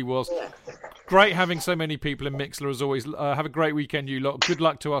 Really was. Great having so many people in Mixler, as always. Have a great weekend, you lot. Good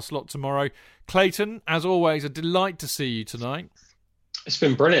luck to us lot tomorrow. Clayton, as always, a delight to see you tonight. It's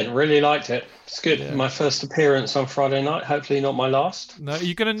been brilliant. Really liked it. It's good. Yeah. My first appearance on Friday night. Hopefully not my last. No, are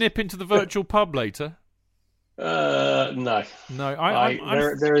you going to nip into the virtual pub later? No.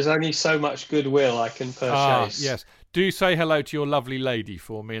 No, there is only so much goodwill I can purchase. Yes. Do say hello to your lovely lady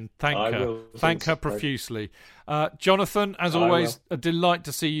for me and thank her profusely. Jonathan, as always, a delight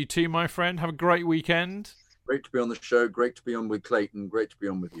to see you too, my friend. Have a great weekend. Great to be on the show. Great to be on with Clayton. Great to be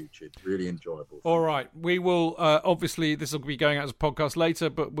on with you, Chid. Really enjoyable. All right. We will, obviously, this will be going out as a podcast later,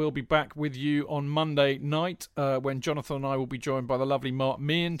 but we'll be back with you on Monday night when Jonathan and I will be joined by the lovely Mark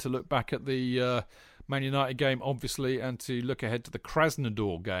Meehan to look back at the Man United game, obviously, and to look ahead to the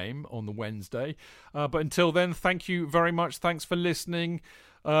Krasnodar game on the Wednesday. But until then, thank you very much. Thanks for listening.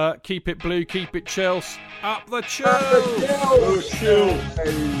 Keep it blue, keep it Chelsea. Up the Chelsea!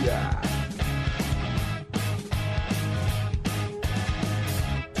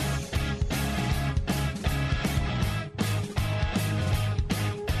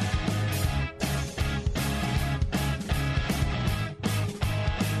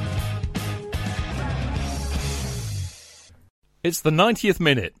 It's the 90th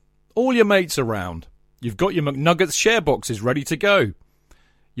minute. All your mates around. You've got your McNuggets share boxes ready to go.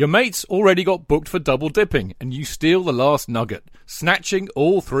 Your mates already got booked for double dipping, and you steal the last nugget, snatching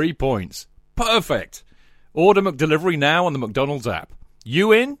all 3 points. Perfect. Order McDelivery now on the McDonald's app.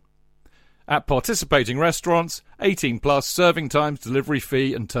 You in? At participating restaurants, 18 plus, serving times, delivery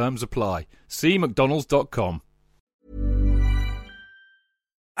fee and terms apply. See mcdonalds.com.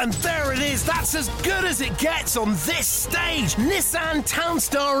 And there it is, that's as good as it gets on this stage. Nissan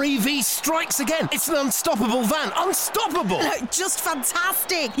Townstar EV strikes again. It's an unstoppable van, unstoppable. Just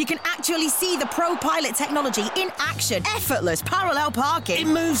fantastic. You can actually see the ProPilot technology in action. Effortless parallel parking.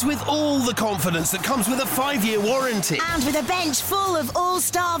 It moves with all the confidence that comes with a 5-year warranty. And with a bench full of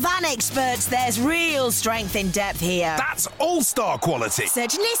all-star van experts, there's real strength in depth here. That's all-star quality.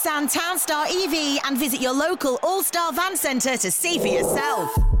 Search Nissan Townstar EV and visit your local all-star van centre to see for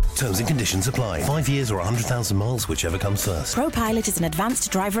yourself. Terms and conditions apply. 5 years or 100,000 miles, whichever comes first. ProPilot is an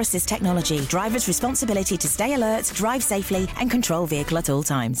advanced driver assist technology. Driver's responsibility to stay alert, drive safely and control vehicle at all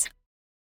times.